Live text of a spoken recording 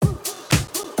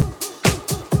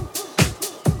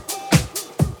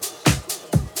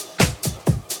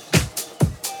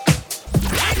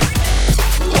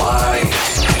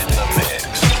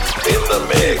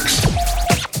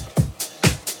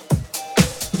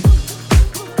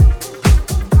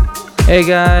Hey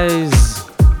guys,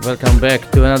 welcome back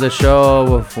to another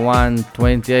show of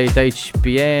 128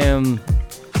 HPM.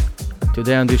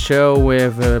 Today on the show we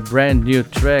have brand new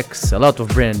tracks, a lot of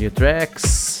brand new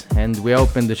tracks, and we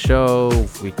open the show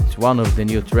with one of the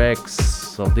new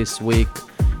tracks of this week,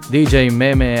 DJ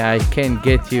Meme, I Can't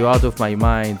Get You Out of My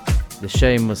Mind, the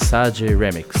Seamus Haji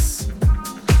remix.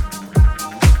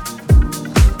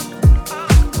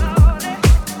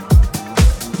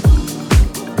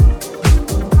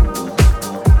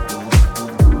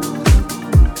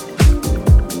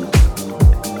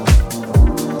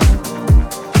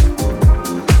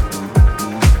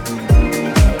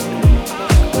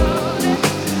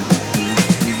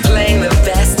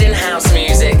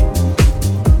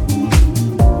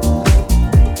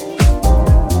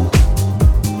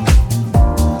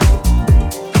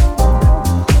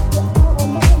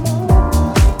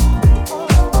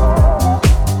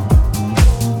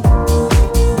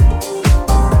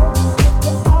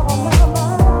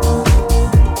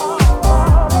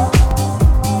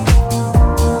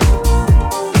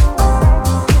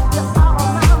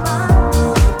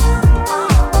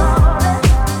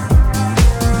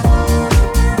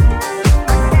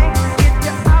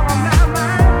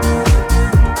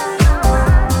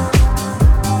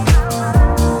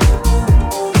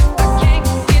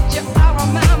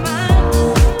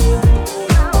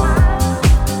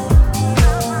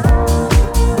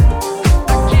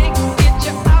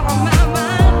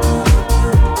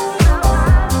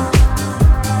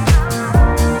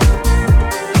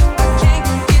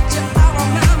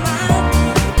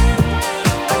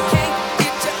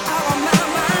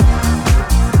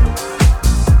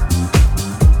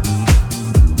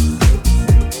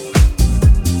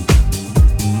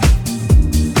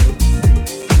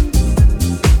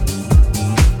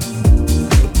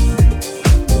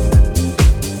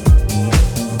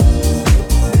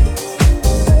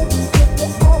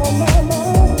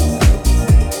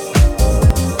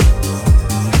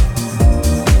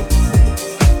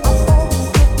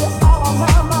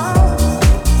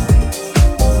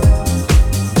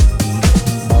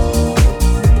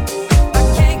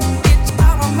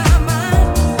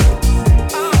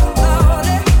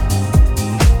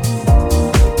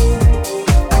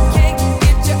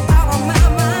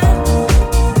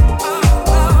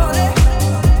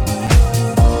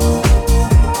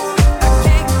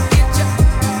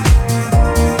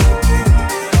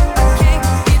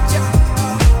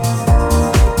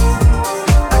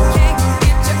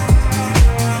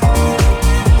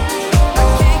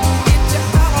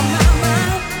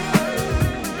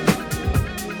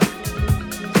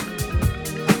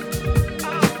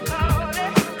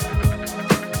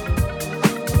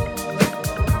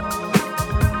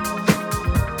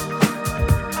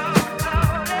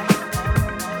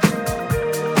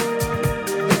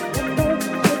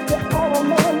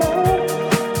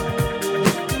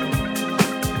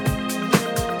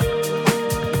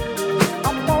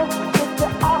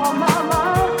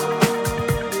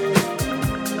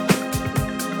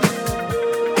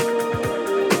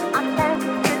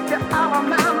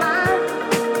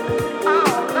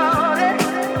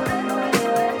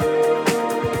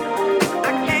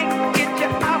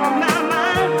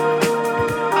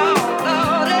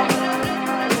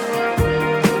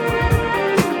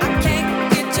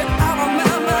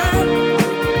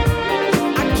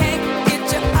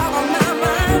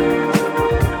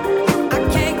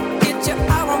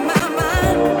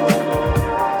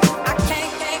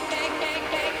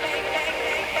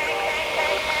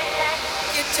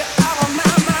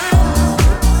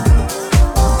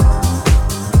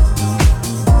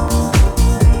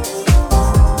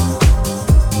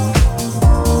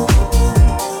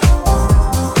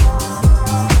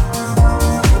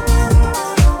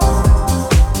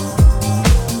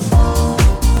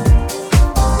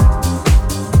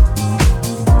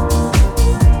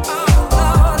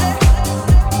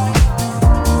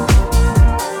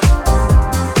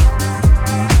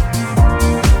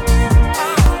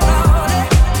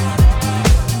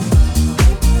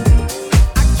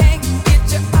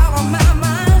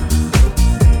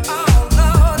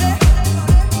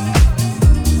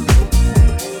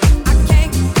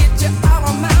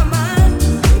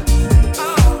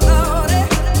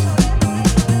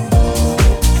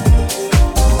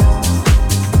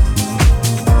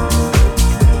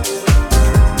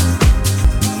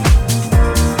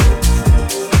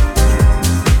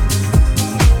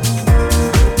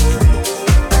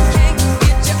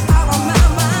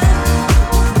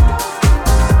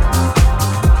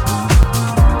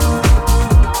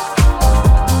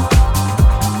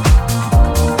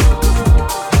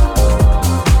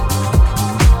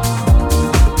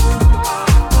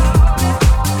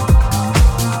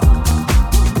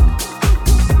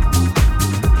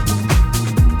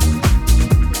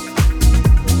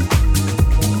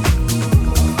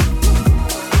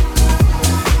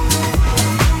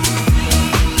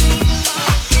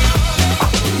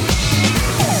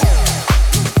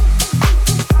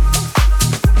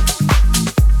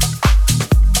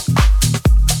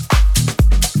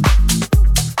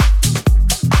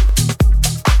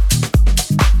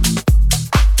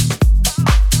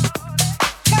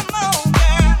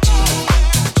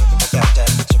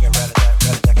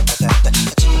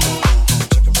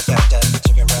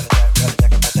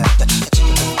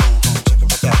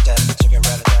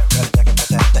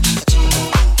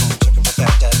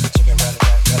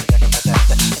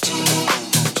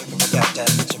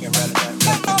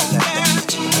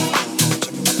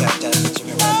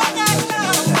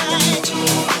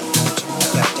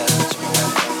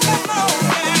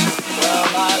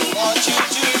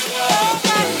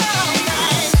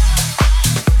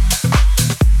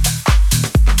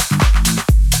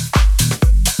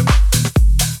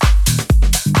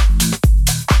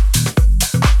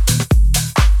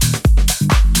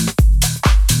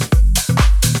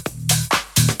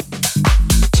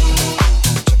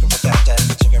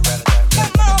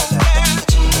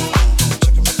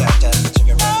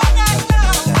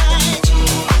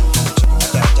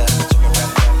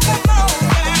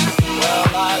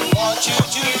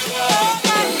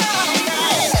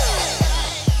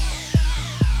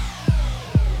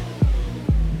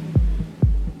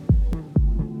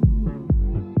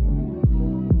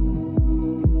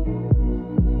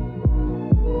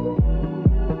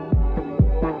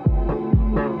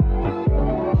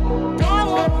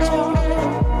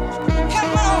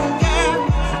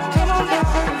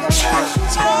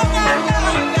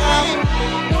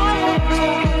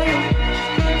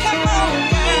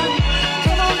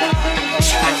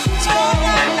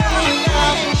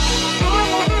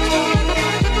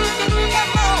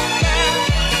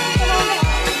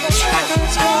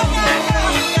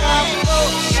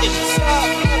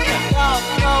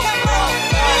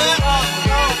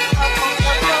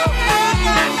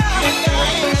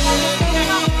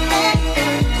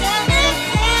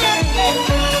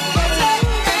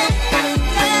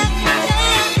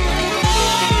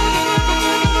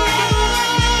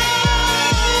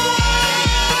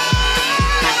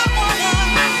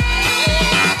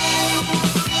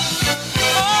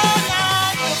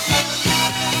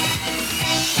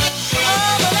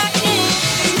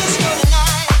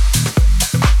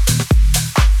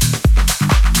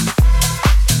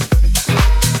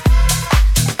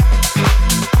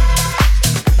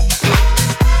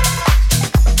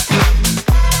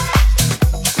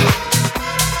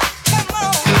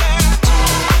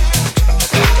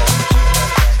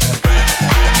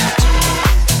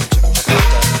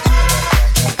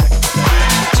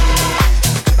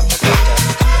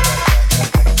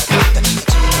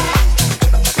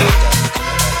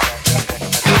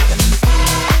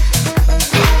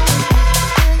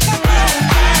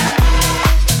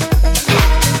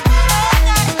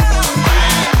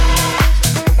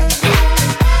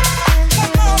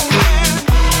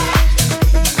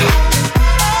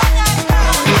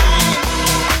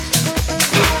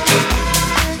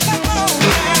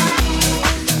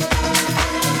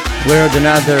 We heard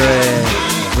another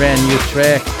brand new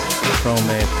track from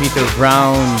Peter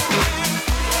Brown,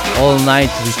 All Night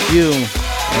With You.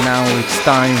 And now it's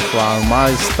time for our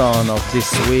milestone of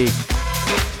this week,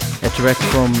 a track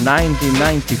from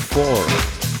 1994,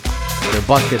 the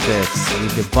Bucketheads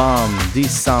with the bomb,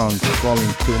 This Sound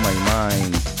Falling To My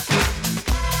Mind.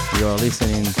 You're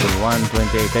listening to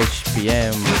 128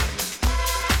 HPM.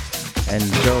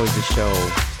 Enjoy the show,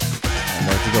 and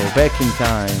let's go back in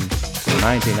time to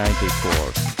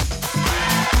 1994.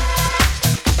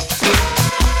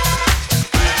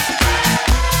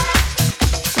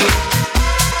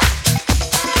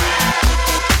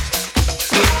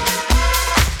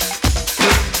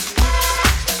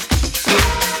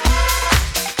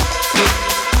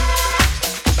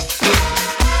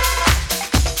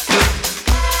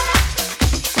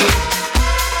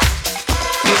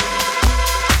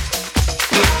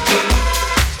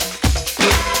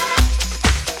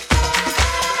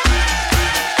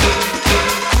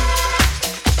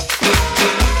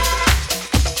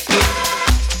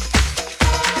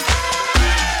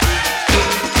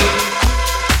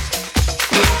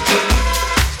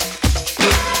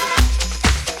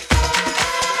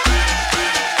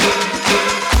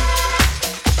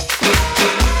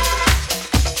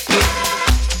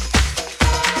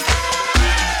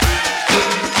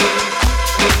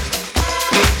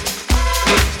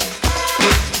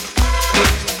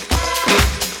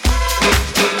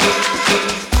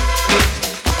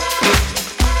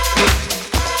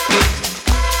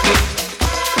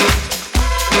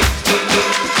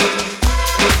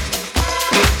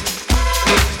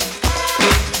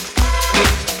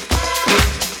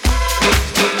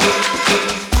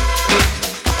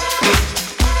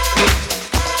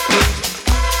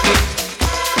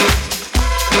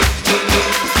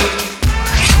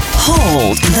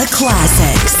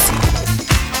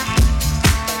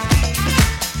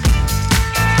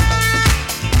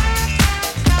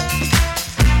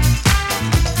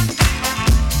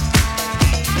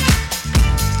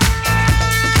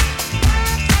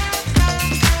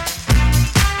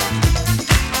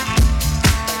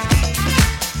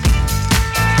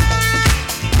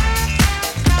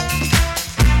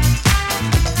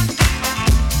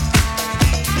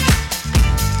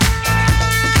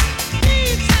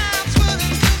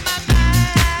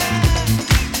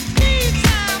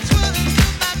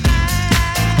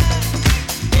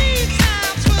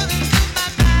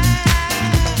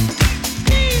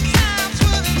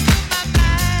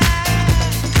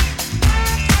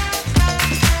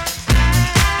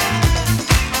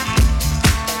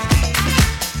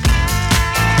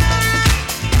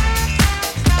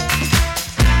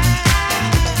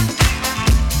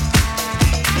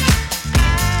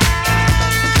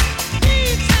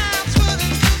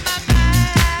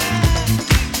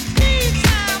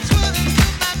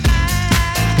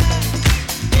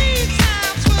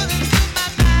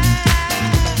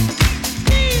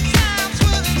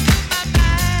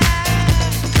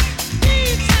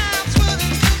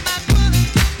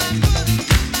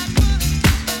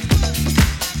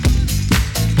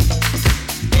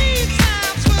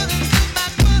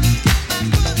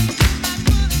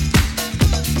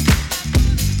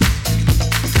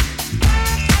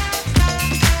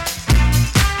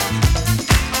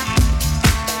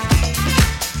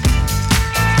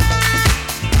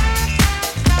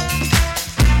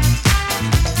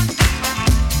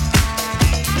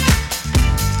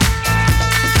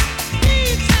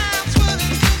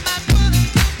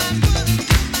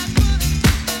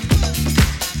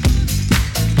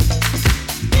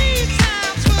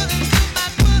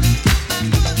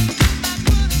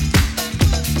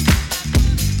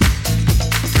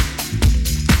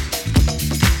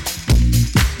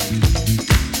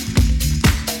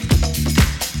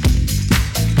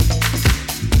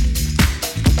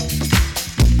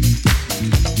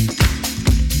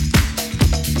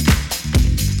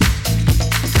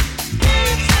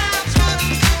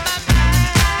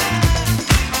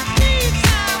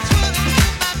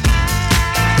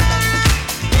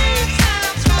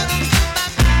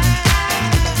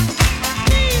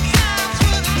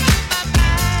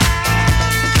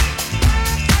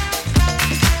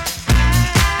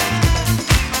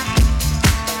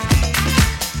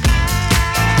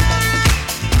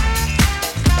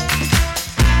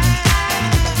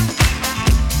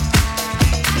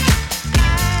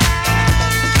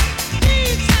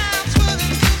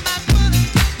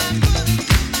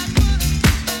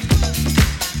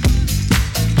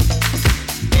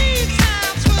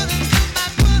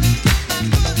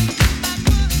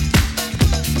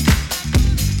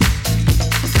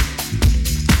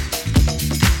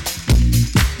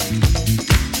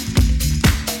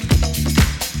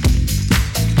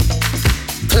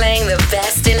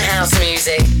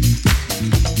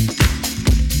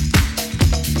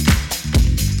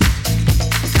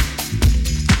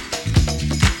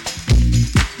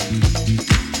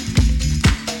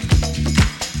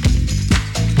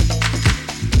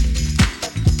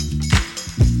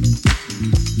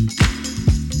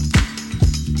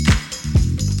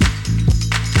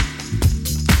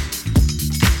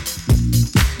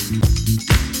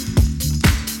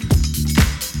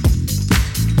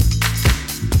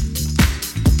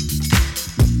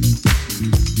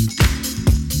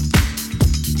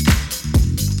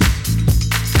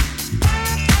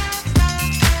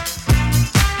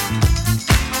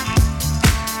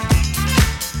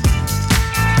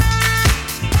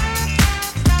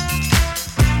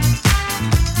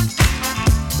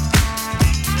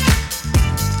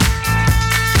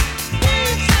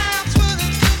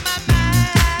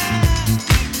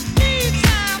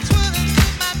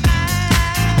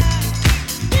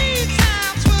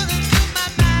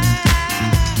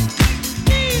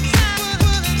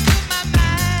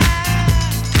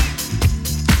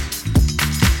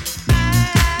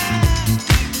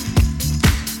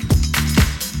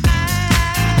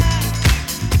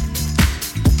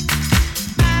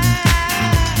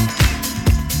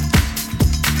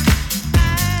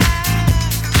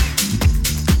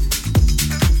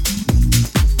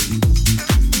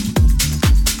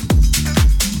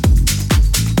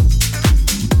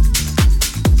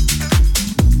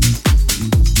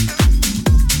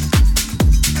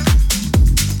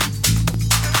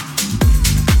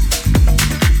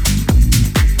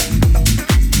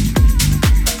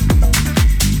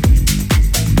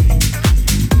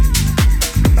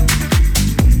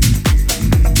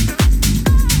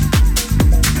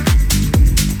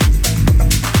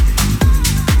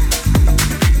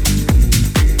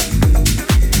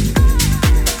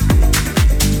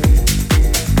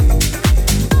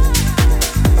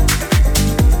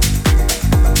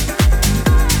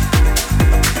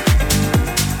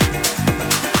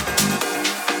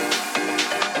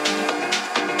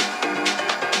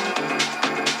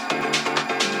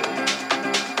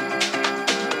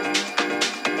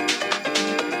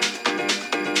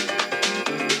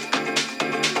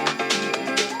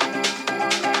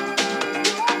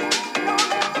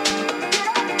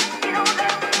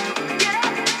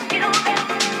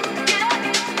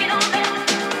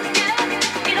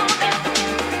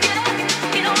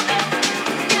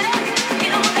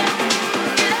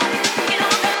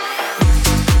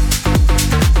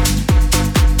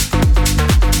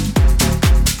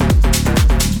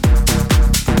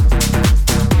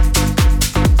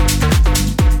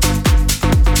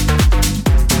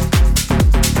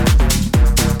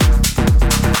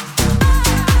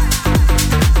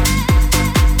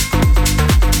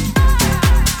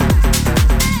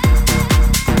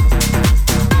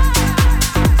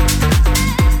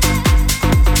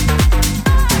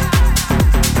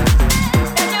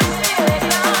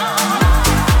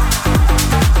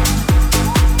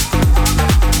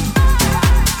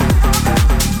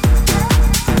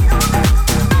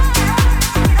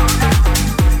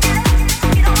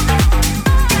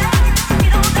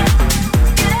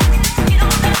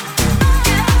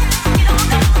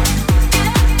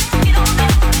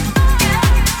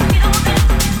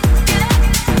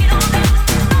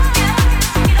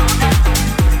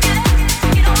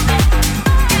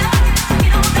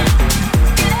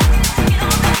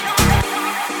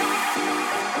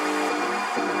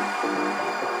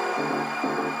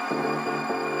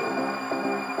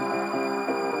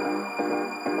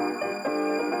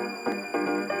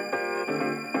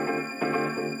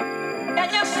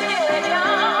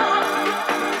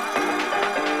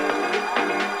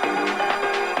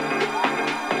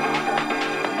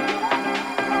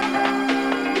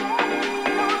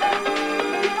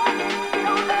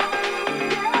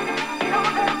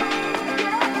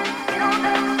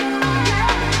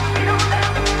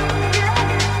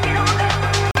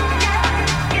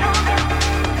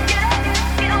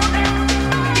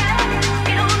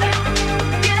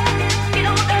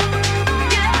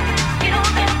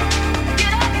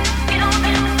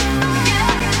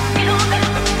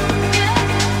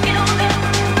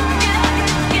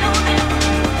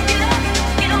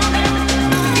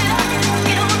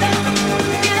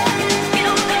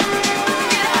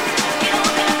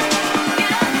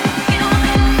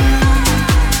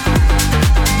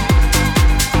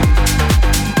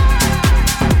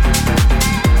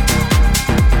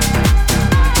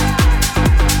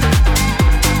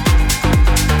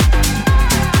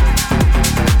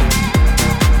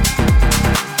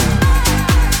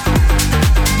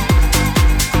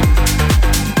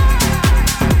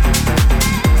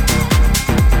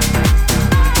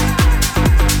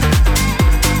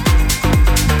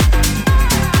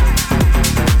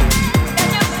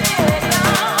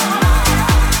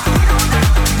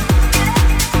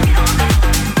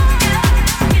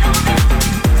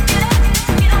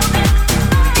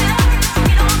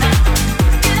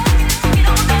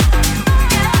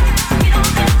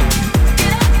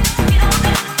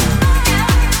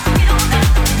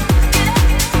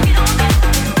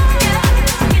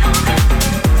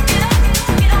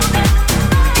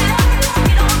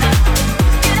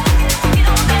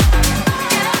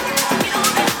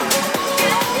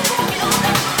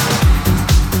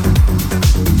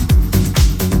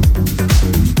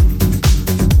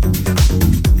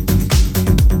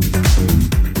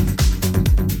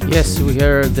 we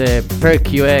heard the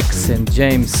PerQX and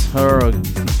James Hurr,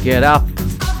 Get Up.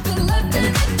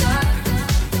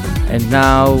 And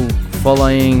now,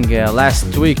 following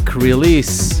last week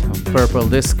release of Purple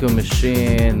Disco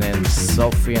Machine and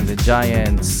Sophie and the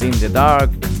Giants in the Dark,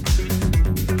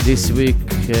 this week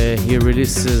he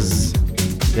releases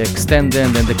the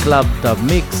Extended and the Club Dub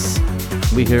mix.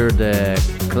 We heard the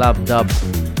Club Dub,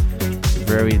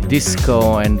 very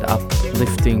disco and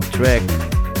uplifting track.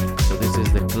 So this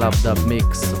is the Club Dub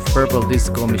mix of Purple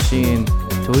Disco Machine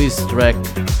to his track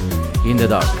In the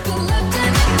Dark.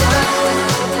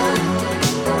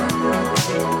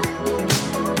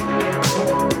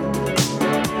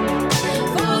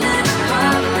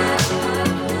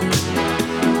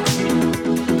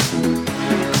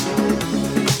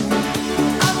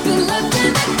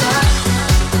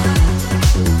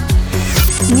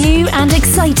 New and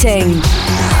exciting.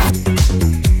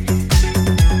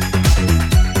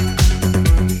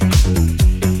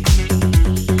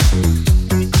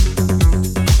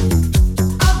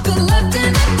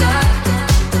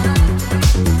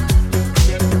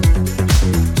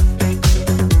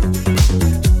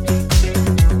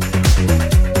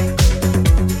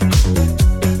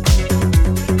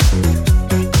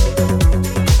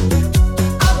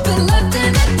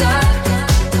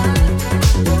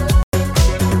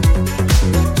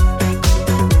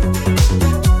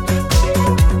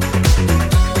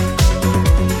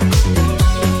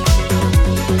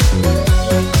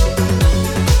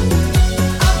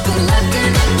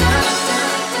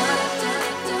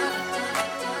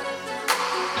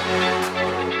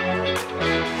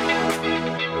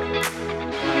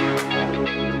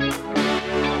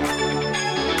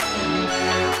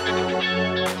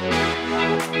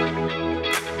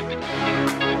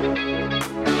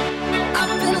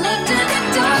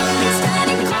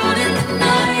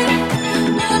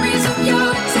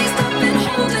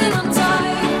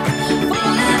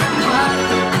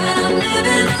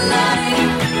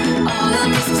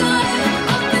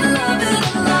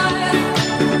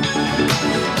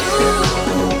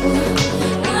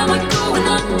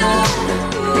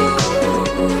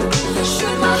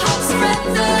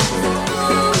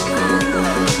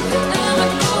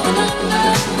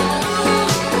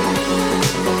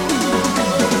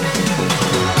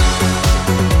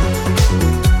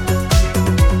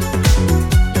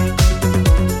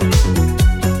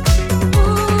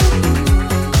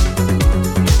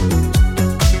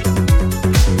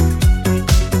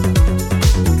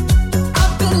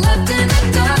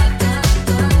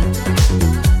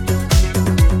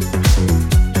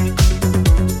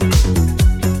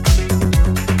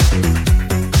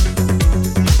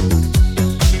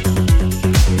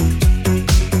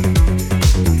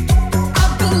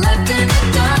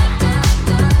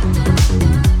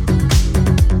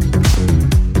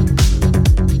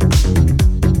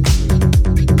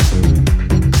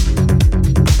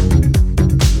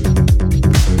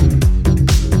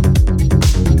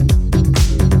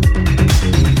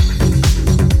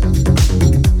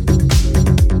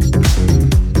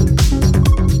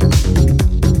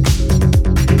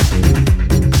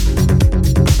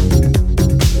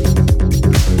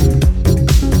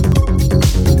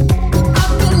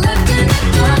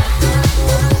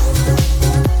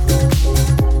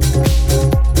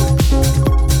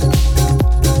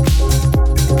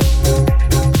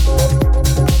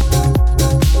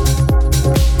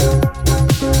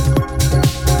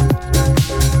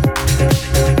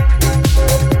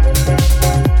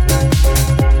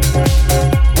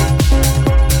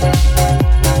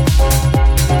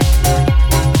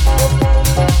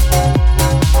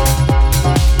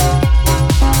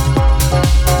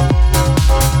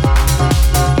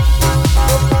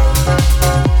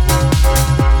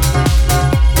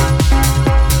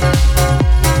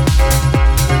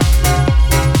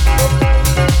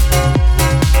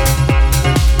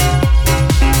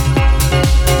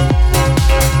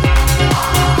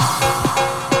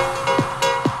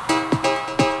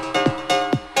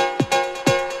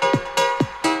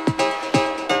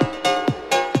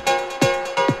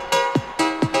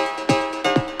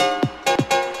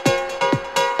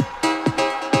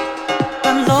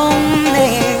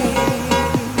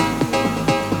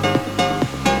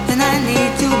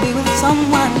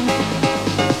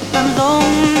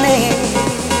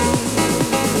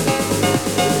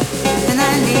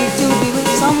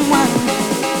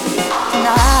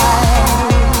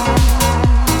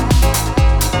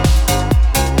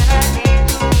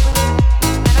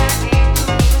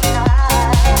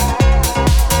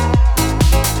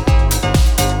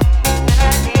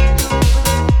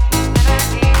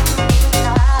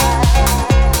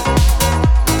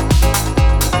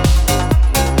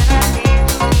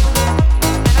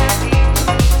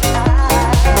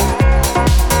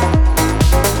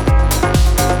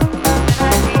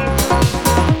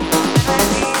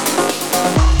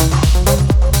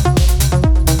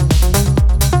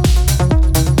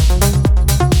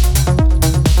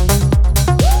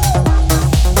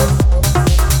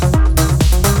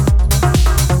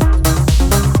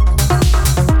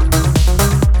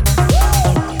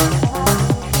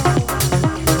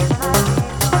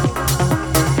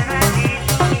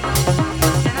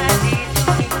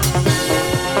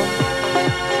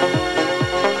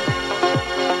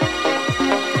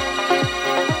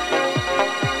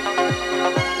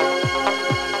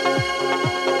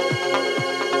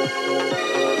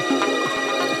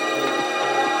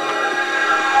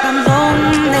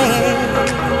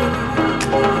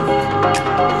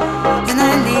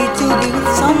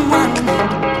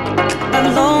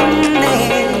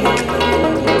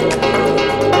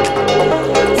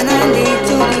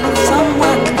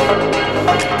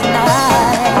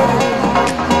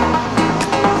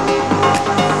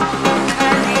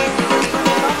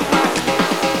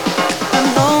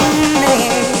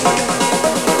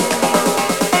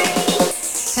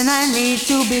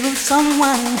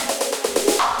 someone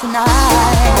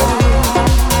tonight.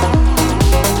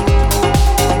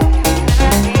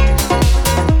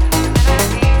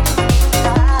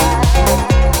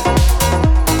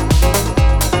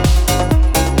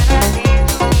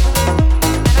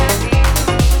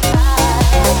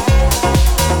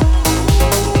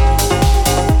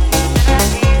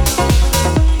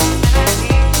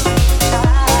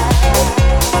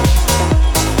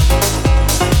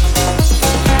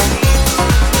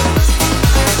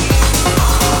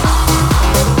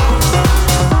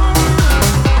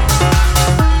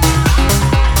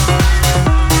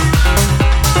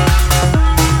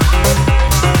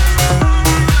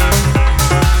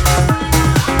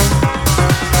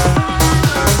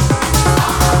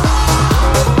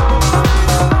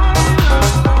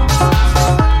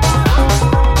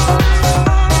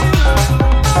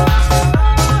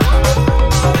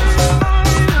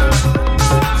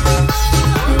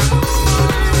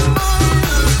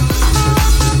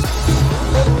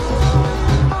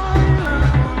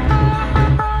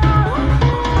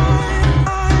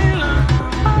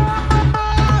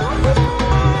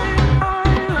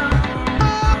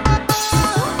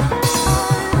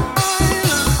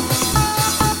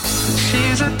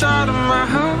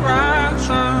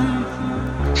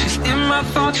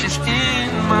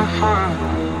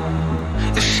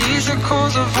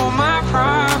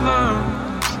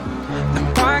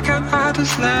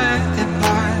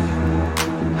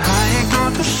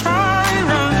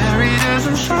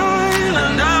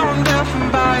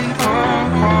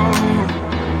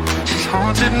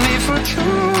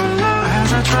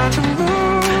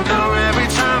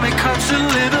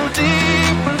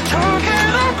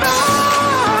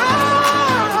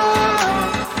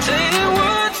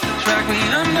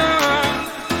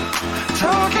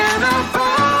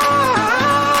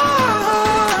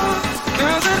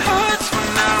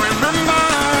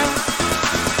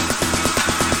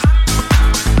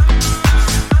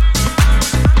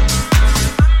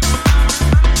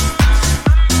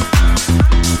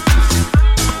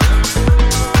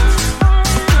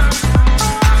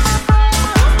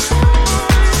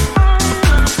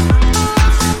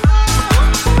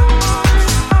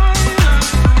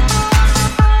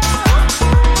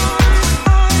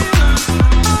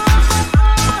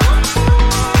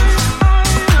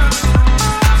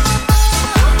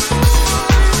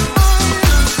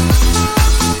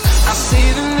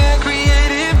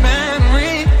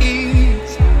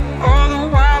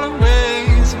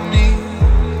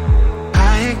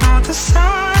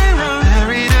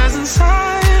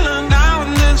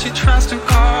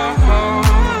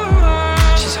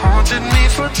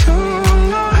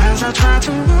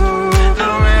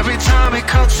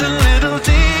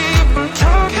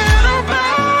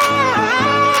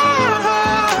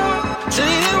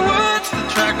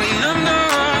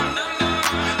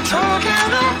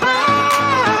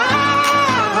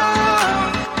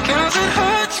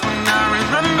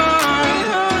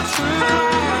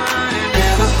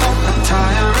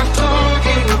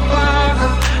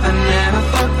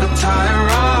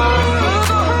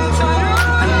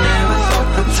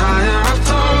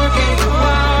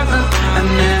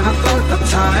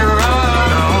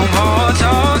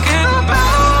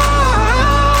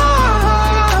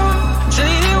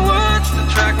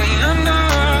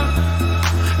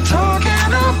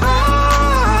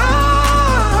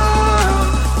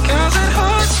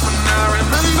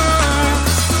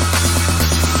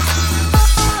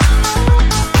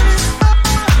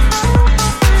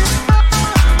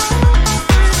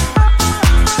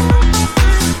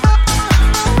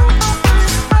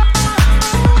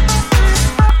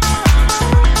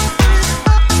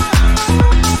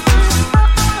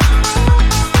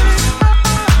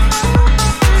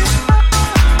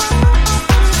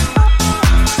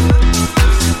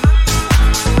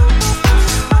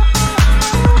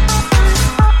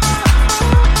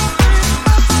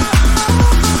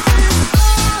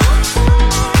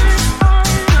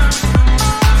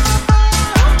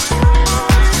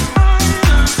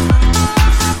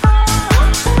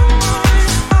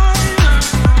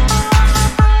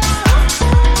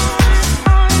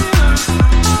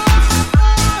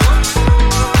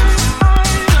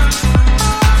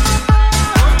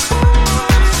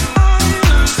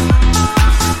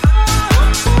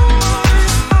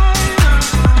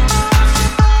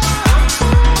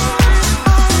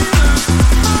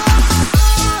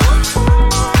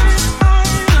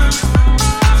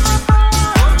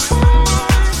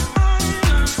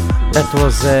 That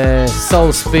was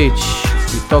Soul Speech.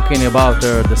 We're talking about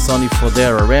the Sonny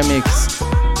Fodera remix.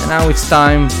 And now it's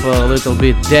time for a little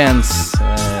bit dance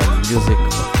music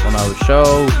on our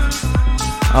show.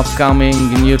 Upcoming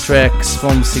new tracks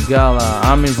from Sigala,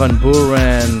 Armin van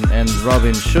Buuren and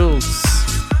Robin Schulz.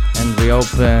 And we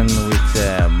open with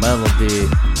a melody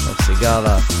of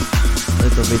Sigala, a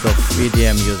little bit of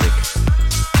EDM music.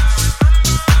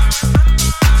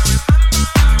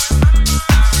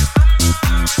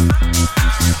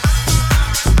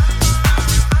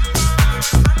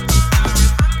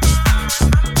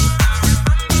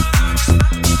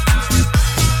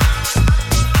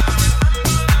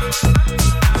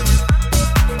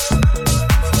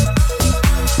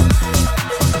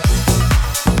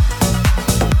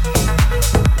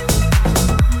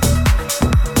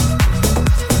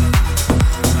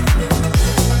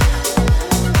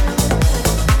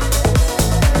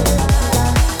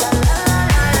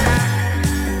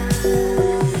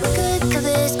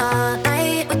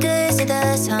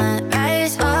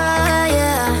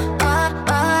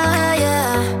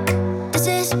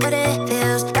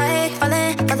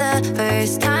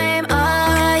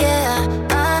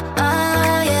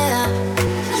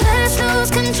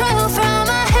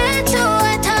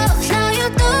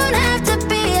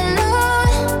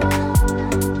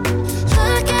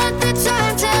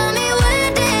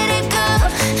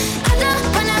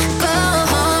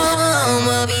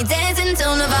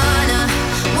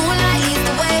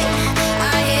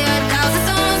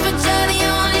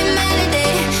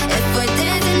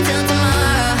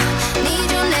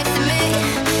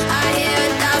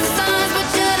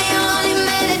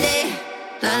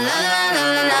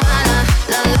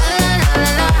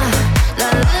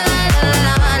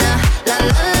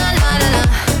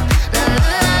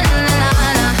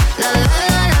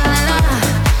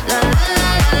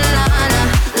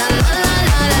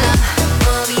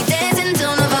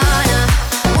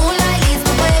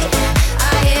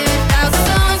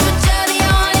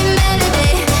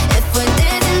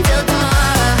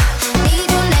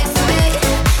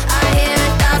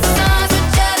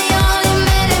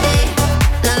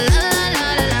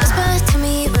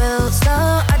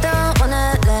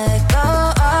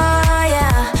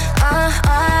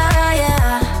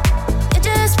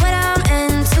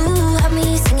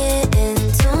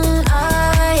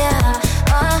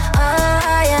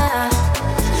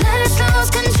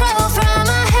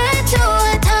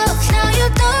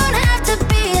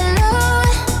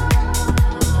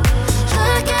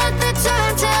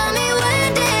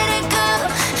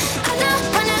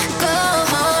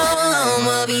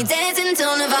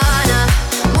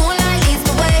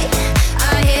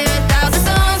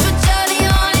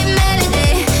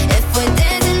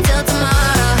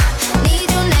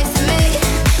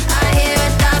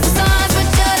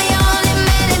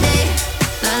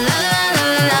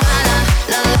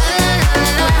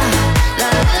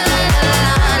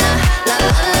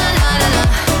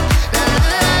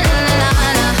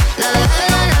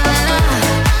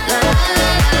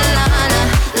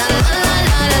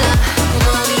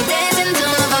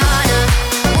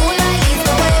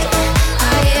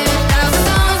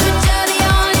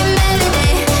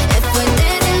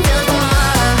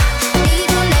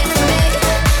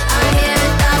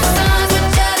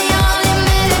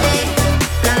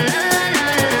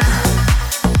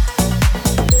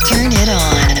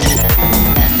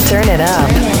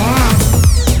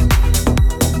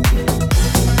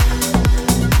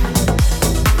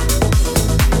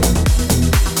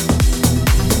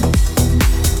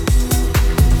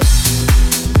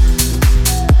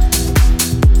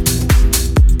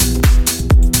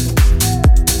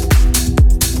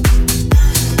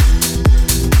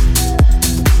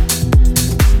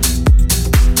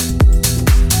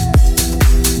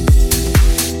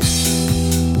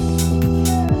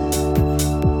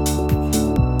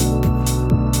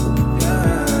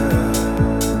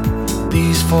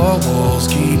 four walls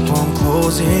keep on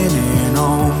closing in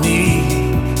on me.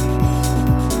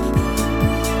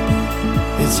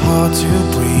 It's hard to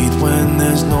breathe when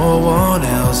there's no one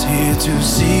else here to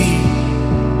see.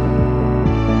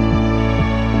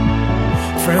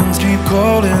 Friends keep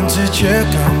calling to check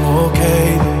I'm okay.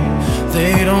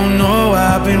 They don't know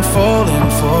I've been falling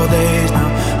for days now.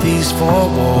 These four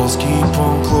walls keep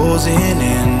on closing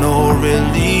in, no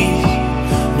relief,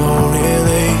 no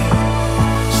relief.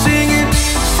 Singing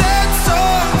sad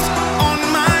songs on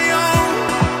my own.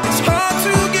 It's hard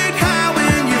to get high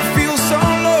when you feel so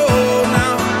low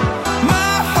now.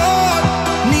 My heart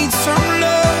needs some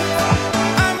love.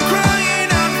 I'm crying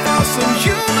out for some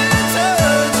human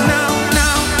touch now.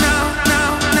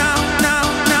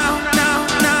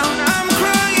 I'm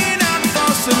crying out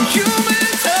for some human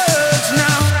touch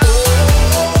now.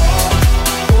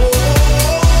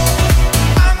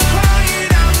 I'm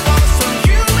crying out for some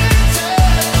human touch.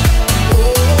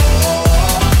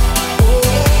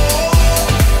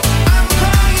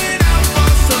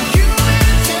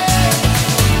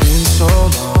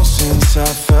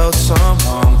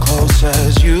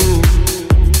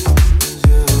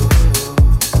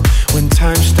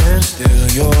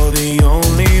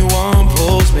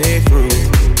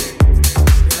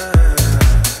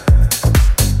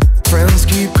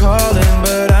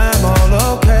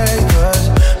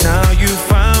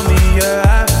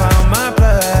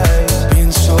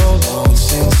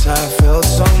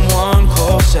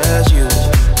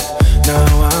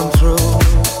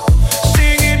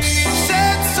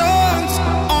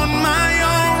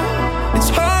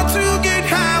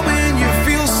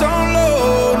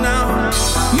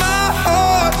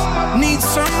 need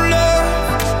some love.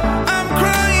 I'm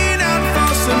crying out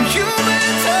for some human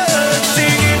touch.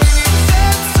 Singing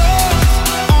sad songs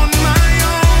on my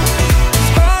own.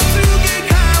 It's hard to get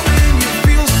high when you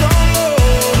feel so low.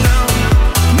 Now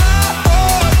my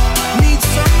heart needs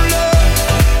some love.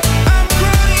 I'm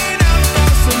crying out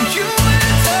for some human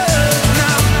touch.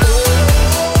 Now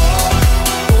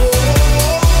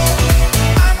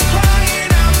I'm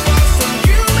crying out for some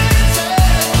human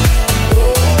touch.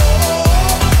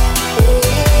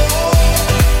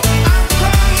 I'm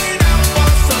crying out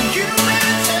for some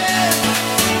human touch.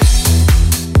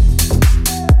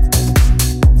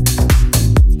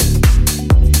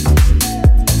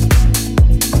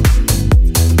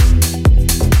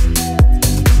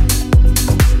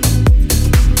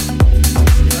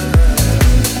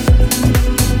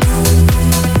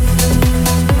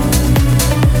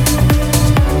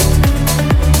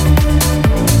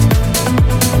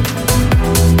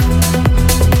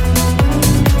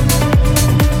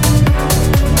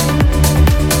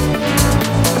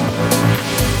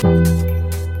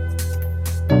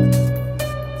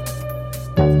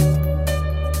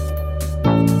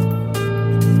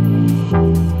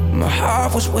 My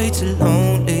heart was way too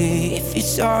lonely. If you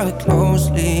saw it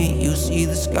closely, you see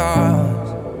the scars.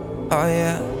 Oh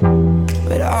yeah.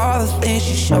 But all the things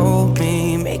you showed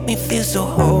me make me feel so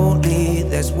holy.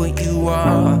 That's what you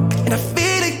are. And I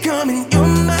feel it coming. You're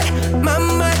my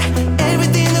mind.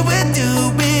 Everything that we're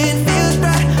doing feels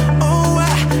right. Oh,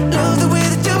 I love the way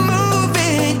that you're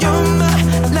moving. You're my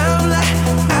love light.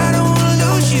 I don't wanna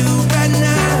lose you right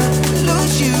now.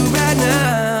 Lose you right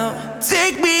now.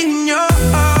 Take me in your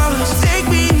arms. Take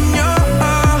me in your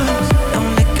arms.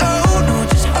 Don't let go. No,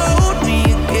 just hold me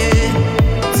again.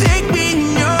 Take me in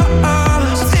your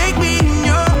arms. Take me in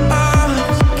your arms.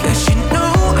 'Cause you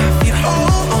know I feel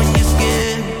whole on your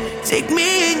skin. Take me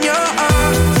in your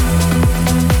arms.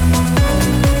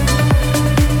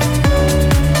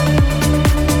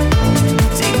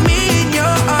 Take me in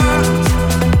your arms.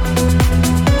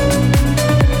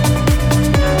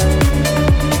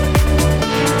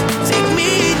 Take me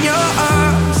in your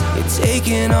arms. You're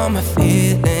taking all my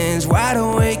feelings. Wide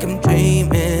awake, I'm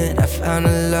dreaming. I found a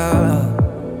love.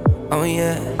 Oh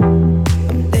yeah.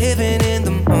 I'm living in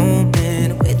the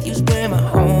moment. With you's where my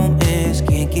home is.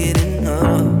 Can't get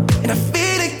enough. And I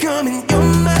feel it coming. You're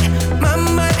my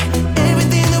mind.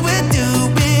 Everything that we're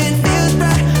doing feels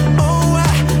right. Oh,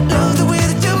 I love the way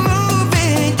that you're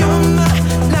moving. You're my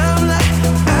love light.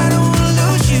 I don't wanna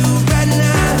lose you right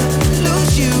now.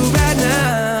 Lose you right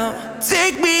now.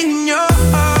 Take me in your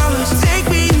arms. Take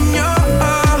me in your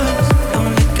arms.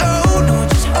 Don't let go. No,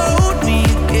 just hold me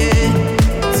again.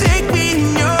 Take me in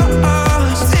your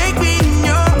arms. Take me in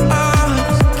your arms.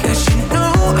 'Cause you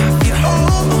know I feel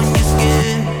whole on your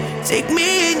skin. Take me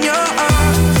in your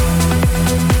arms.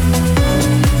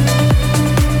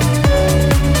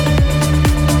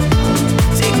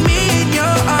 Take me in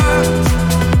your arms.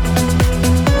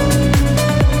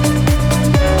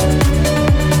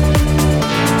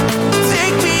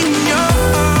 Take me in your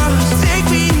arms. Take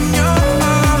me in your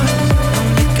arms.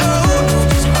 Don't let go. No,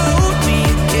 just hold me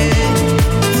again.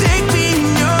 Take me in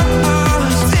your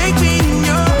arms. Take me in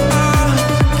your arms.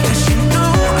 'Cause you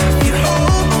know I feel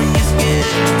whole on your skin.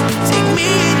 Take me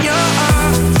in your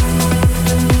arms.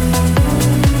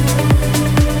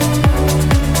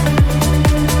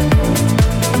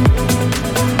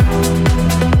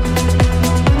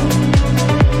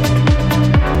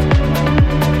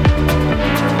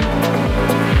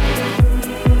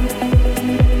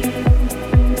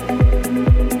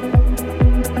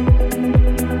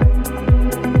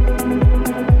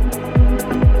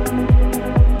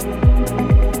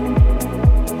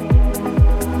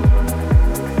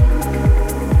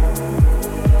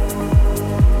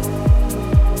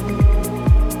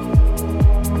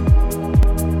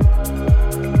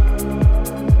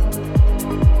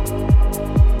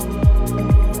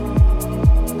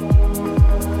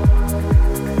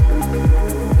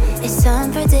 It's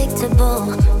unpredictable,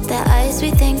 the eyes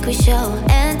we think we show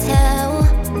and tell.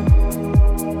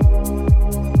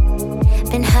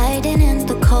 Been hiding in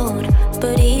the cold,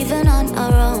 but even on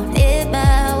our own it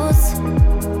bows.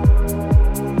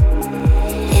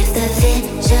 If the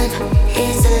vision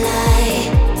is a lie,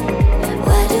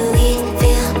 why do we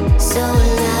feel so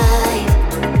alive?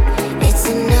 It's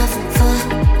enough for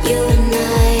you and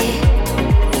I,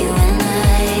 you and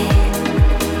I.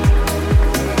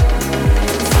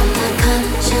 From my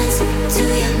conscience to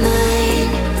your mind,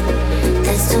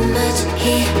 there's too much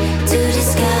here to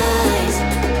disguise.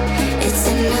 It's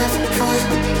enough for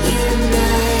you and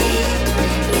I,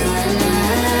 you and I.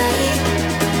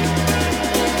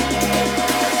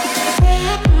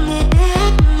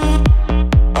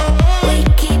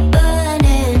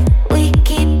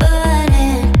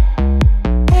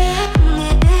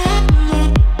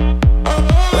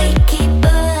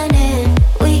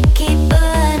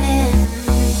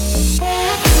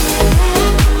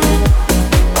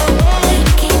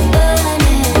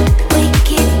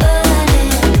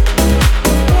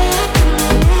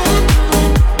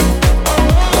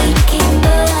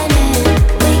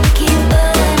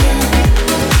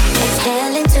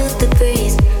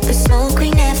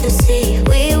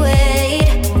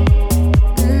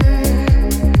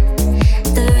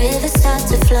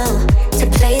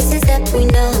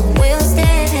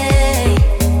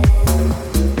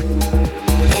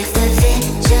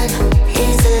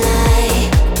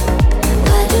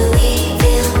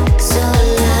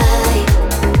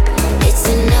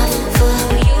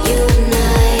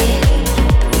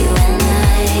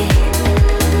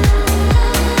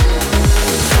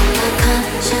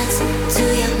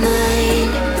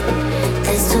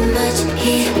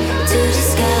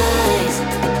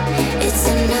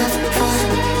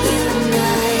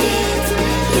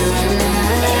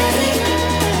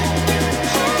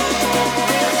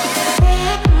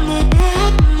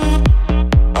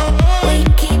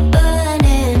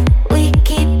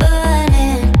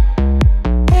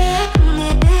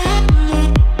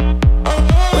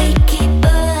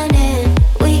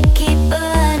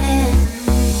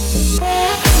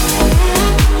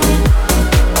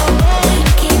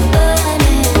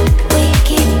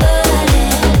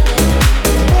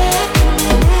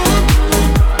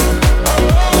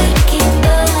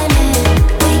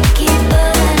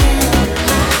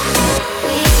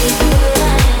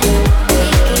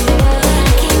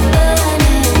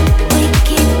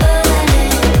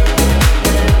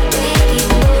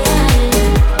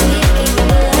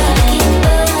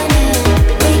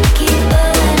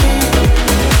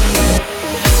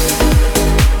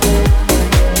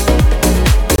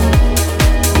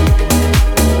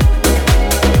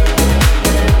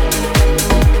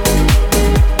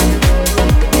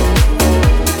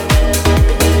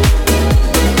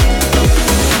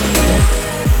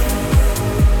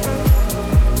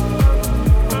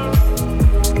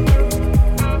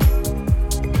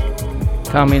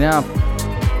 Coming up,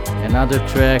 another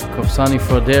track of Sonny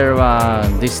Fodera,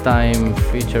 this time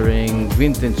featuring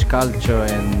Vintage Culture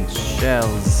and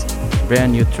Schulz,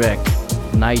 brand new track,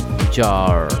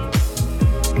 Nightjar.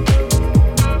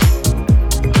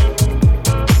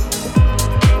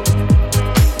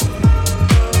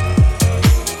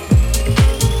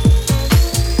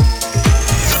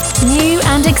 New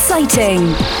and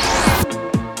exciting.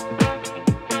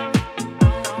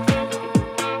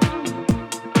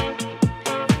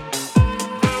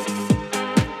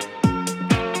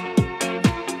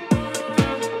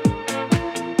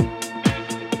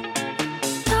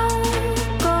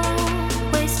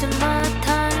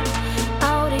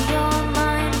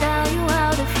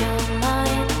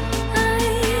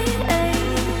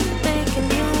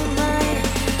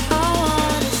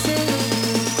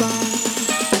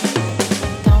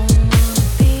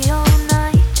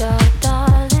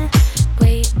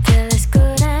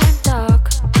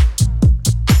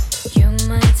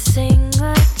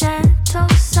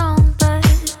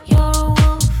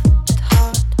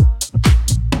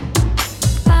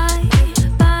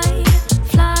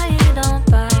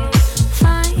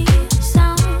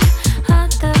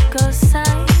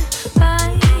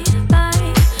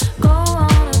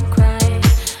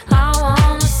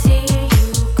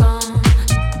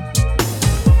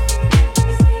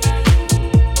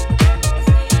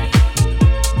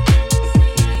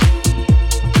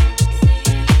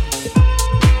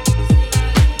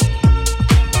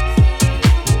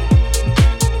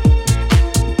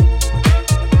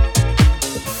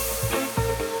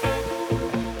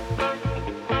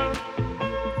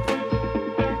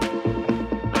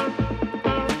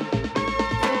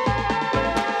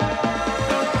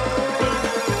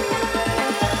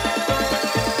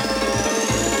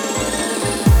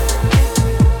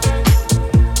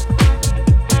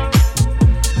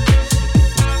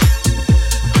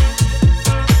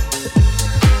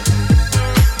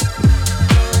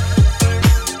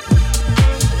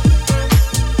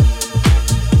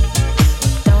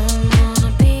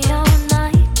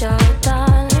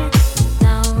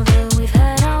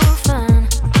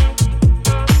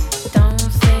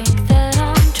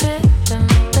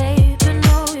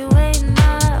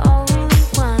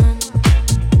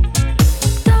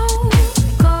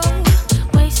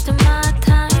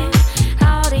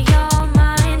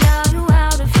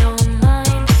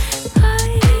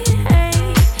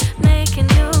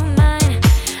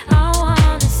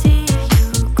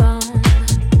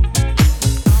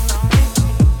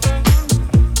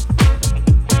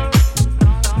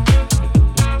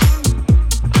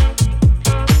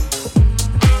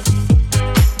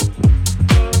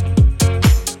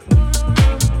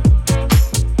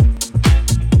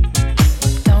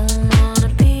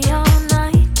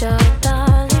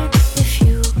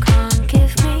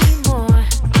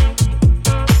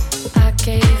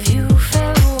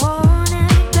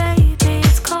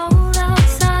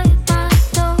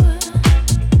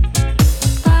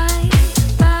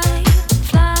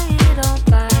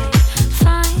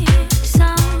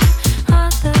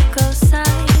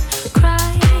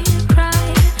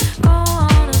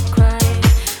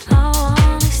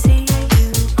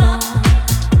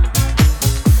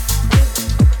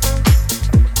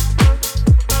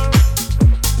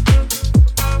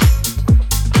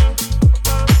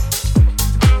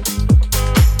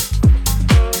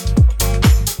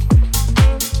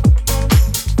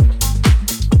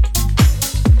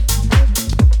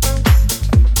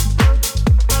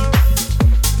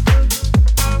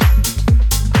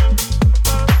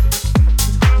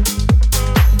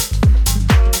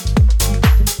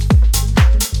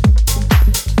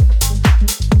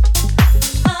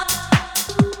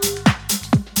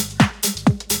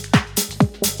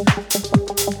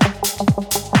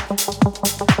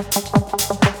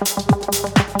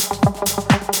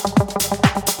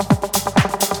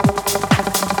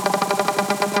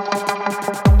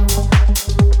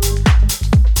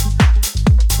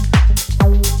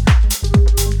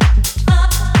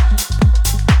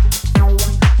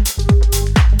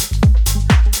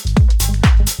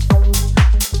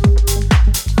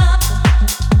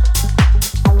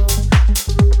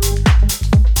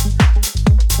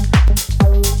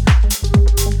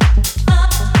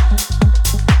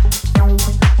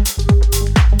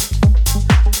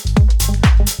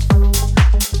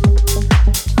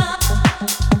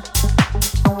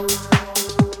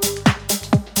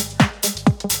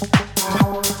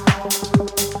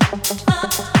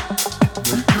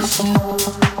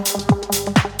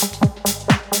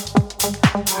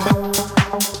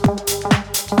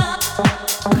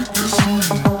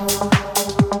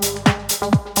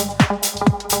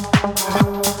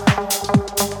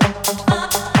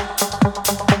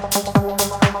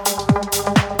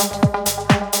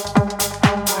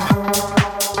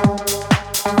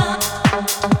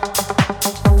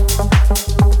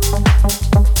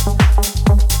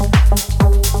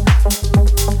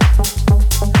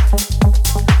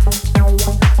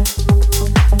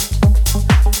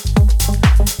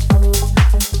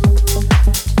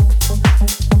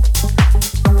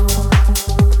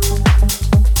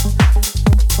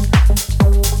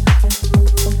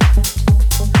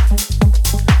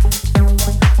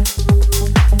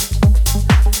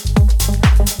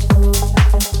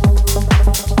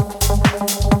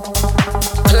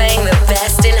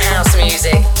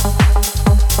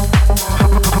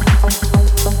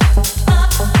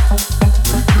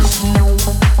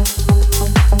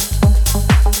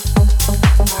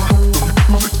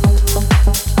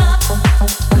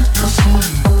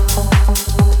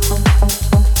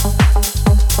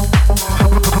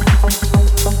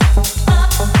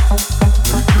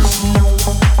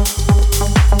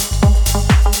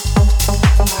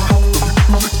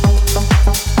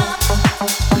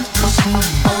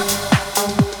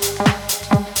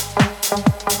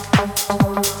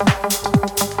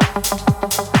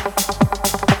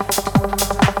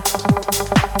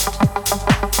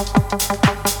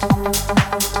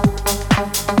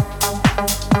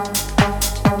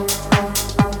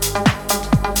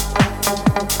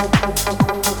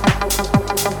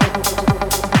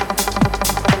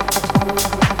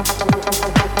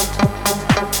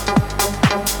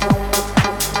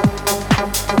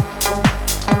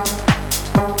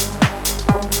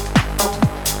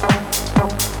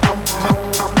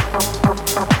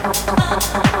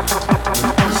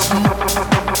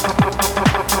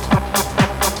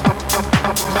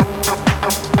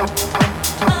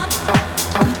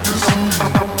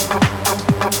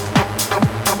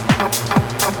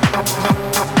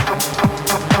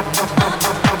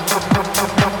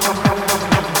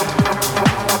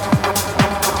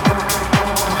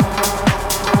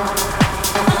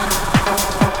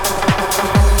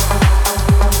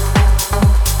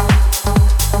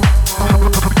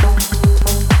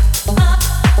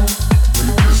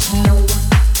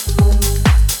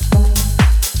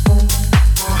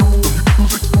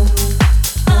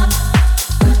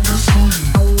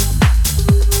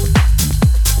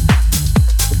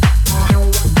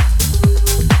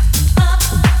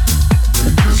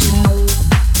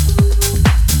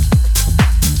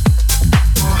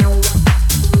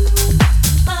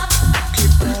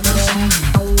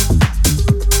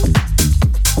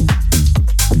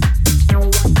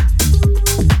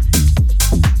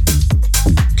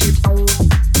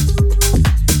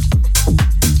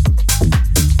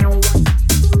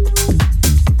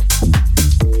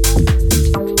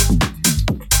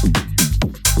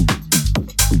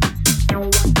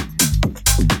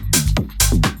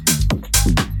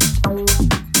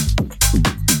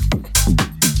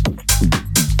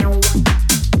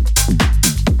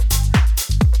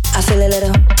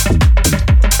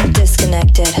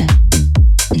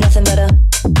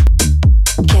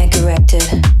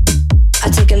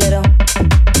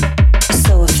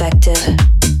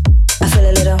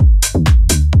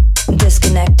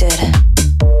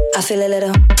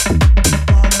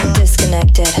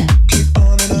 disconnected.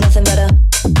 Nothing better,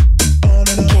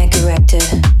 can't correct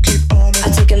it. I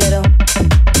take a little,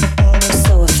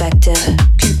 so effective.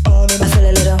 I feel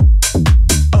a little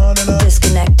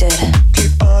disconnected.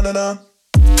 Keep on and on.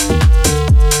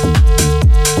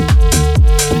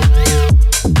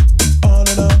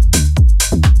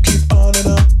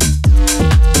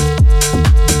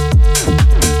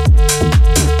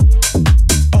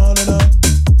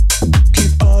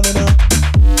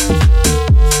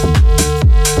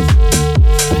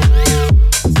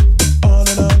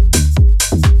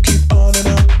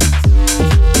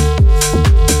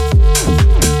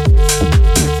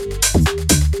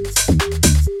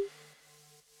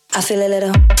 I feel a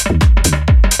little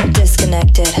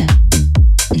disconnected.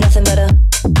 Nothing better,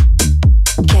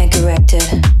 can't correct it.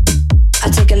 I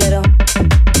take a little,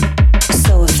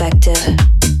 so effective.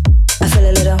 I feel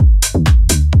a little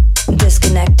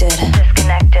disconnected.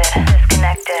 Disconnected, disconnected,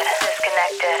 disconnected,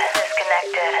 disconnected,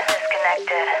 disconnected, disconnected,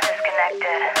 disconnected,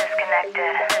 disconnected,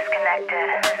 disconnected, disconnected,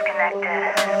 disconnected,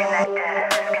 disconnected.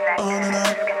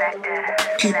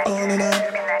 Keep on and on.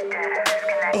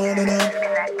 On and on.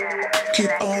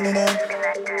 Keep on and on.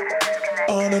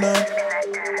 On and on.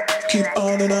 Keep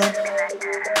on and on.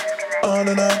 On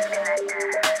and on.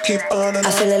 Keep on and on.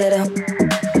 I feel a little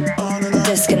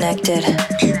disconnected.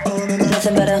 Keep on and on.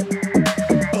 Nothing better,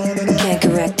 can't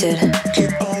correct it.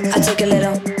 I take a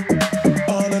little,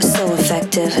 so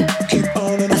effective. I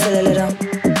feel a little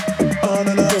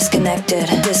disconnected,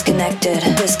 disconnected,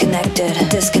 disconnected,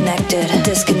 disconnected,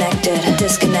 disconnected,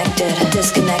 disconnected,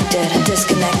 disconnected,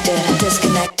 disconnected,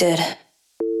 disconnected.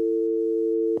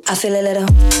 I feel a little.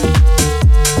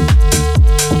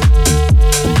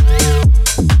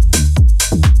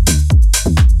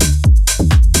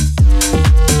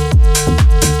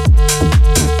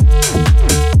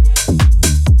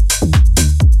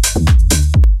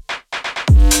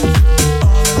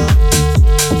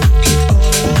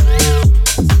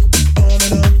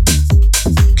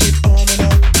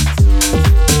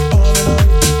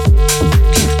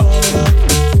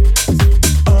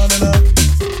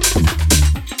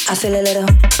 I feel a little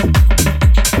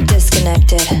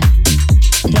disconnected.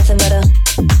 Nothing better,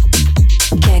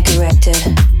 can't correct it.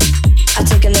 I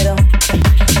take a little,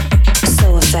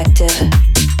 so effective.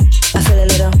 I feel a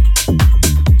little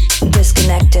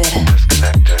disconnected.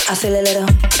 I feel a little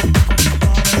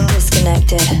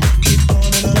disconnected.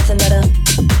 Nothing better,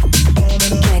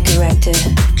 can't correct it.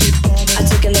 I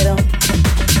take a little,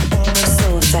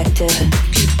 so effective.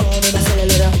 I feel a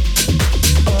little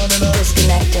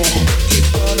disconnected.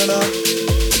 On and on.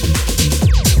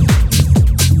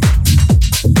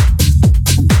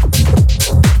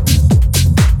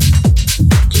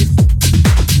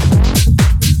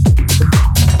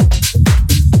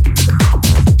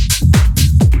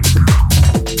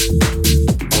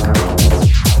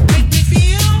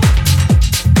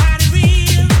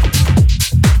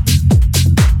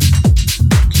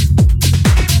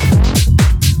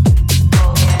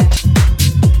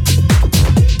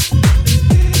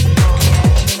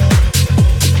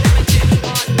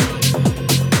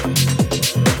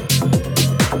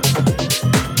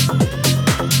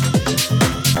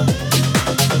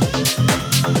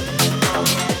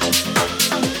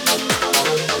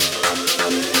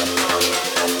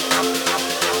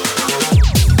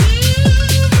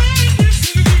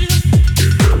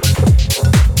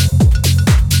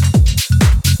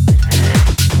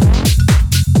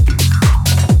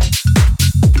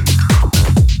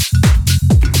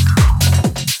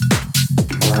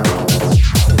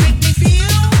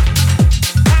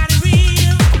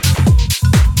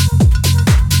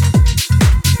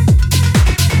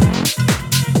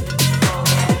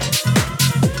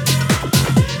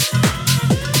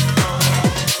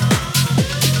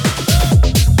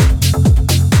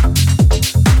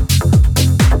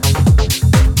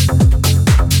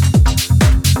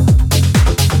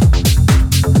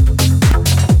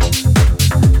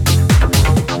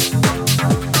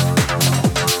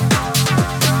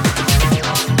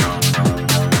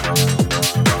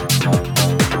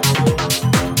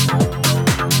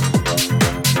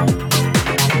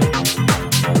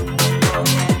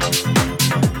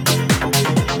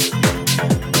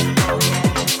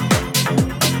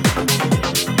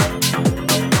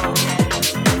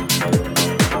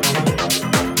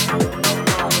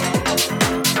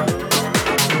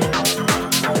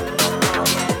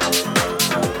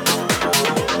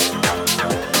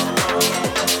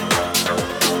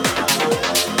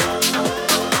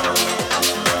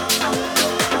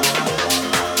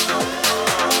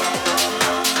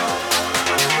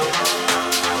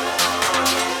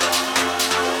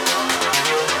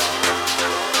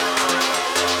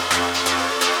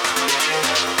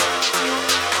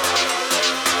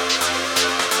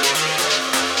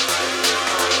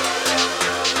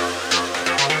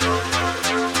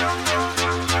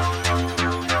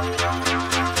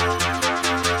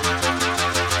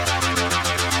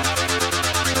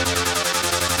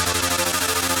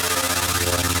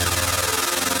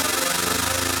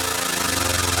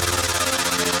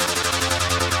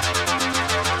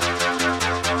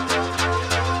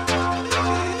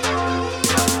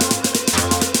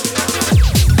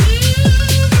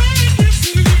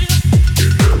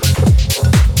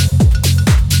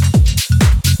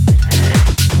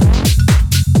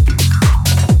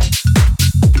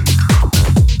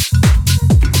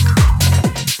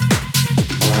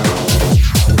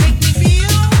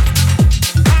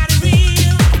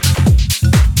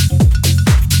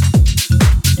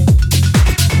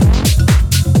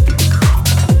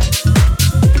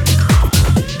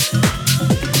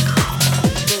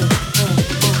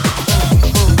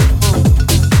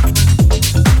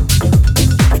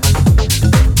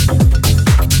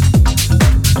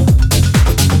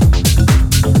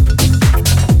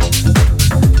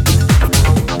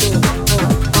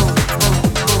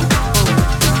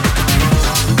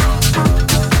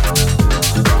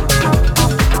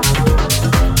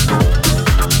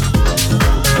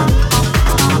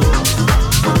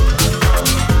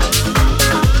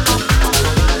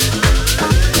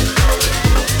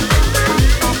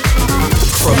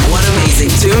 From one amazing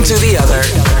tune to the other.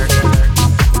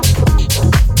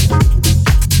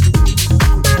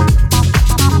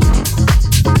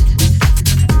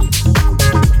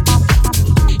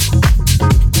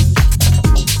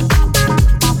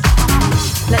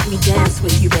 Let me dance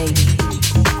with you, baby.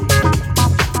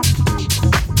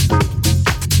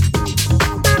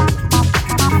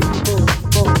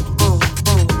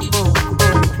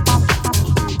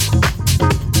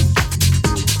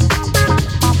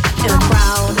 In a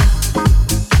crowd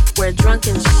where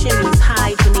drunken shimmies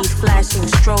hide beneath flashing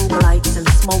strobe lights and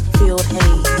smoke-filled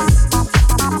haze,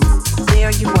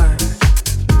 there you were,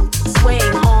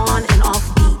 swaying on and off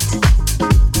beat,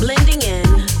 blending in,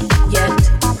 yet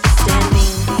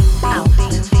standing out.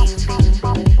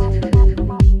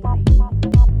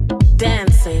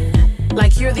 Dancing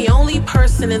like you're the only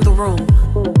person in the room.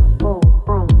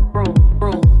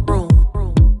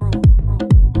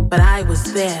 But I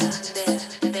was there.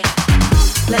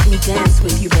 Let me dance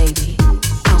with you, baby.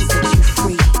 I'll set you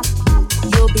free.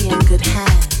 You'll be in good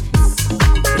hands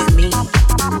with me.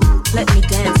 Let me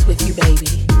dance with you,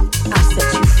 baby. I'll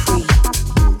set you free.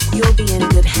 You'll be in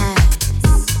good hands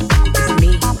with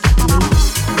me.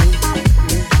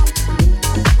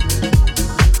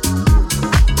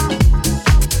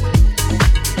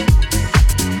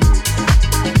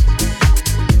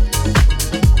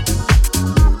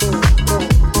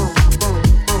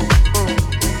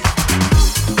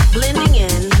 Blending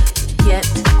in, yet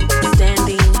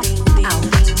standing out.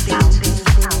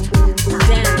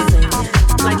 Dancing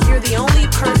like you're the only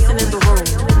person in the room.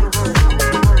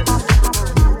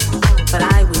 But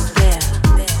I was there.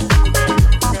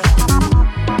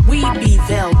 We'd be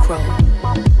Velcro,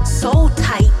 so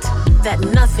tight that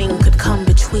nothing could come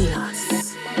between us.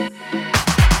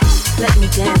 Let me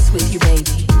dance with you,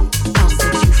 baby. I'll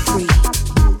set you free.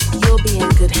 You'll be in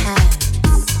good hands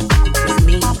with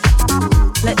me.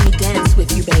 Let me dance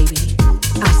with you, baby.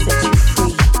 I'll set you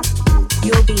free.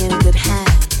 You'll be in good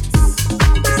hands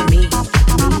with me.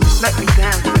 Let me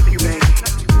dance with you, baby.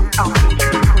 I'll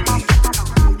set you free.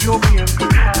 You'll be in good hands. Let me dance with you, baby. I'll set you free. You'll be in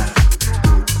good hands.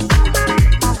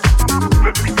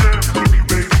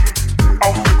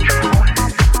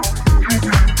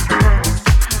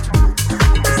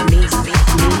 With me.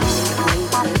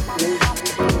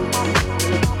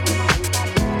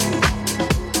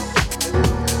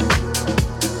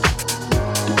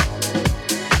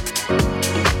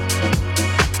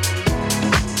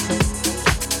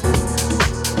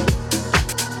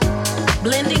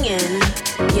 Blending in,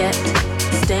 yet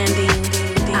standing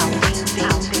out.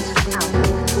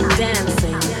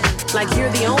 Dancing like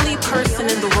you're the only person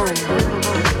in the room.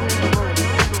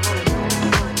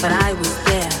 But I was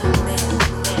there.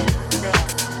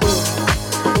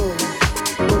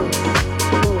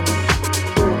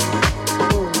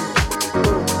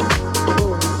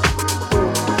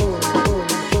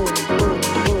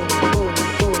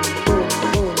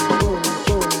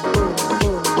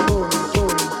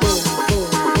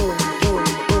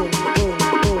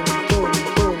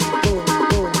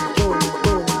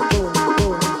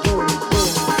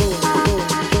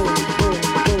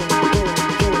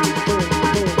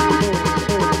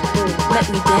 Let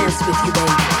me dance with you,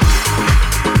 baby.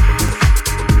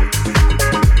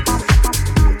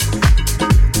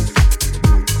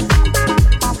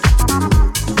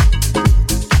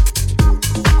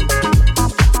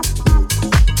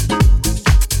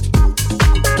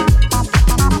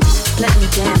 Let me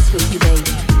dance with you, baby.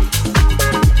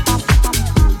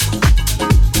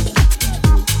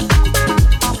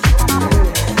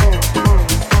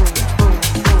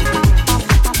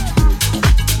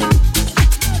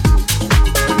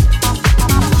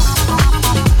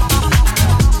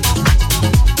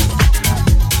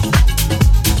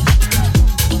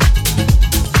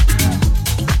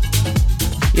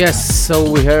 Yes, so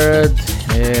we heard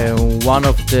one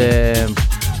of the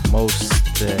most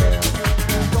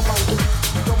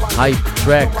hype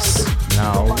tracks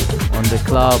now on the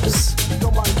clubs.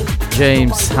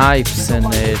 James Hypes and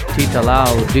Tita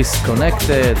Lau,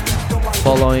 Disconnected,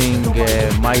 following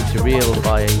Maitreya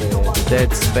by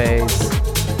Dead Space,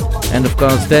 and of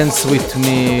course Dance With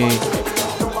Me,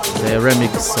 the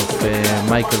remix of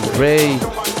Michael Gray.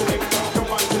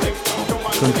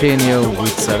 Continue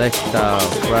with Selecta,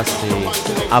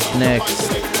 Crusy. Up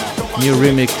next, new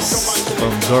remix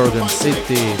from Gorgon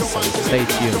City, so stay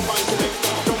tuned.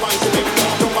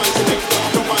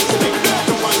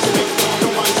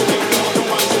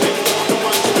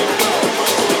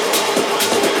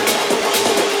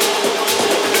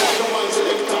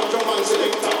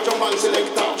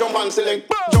 Jump and select,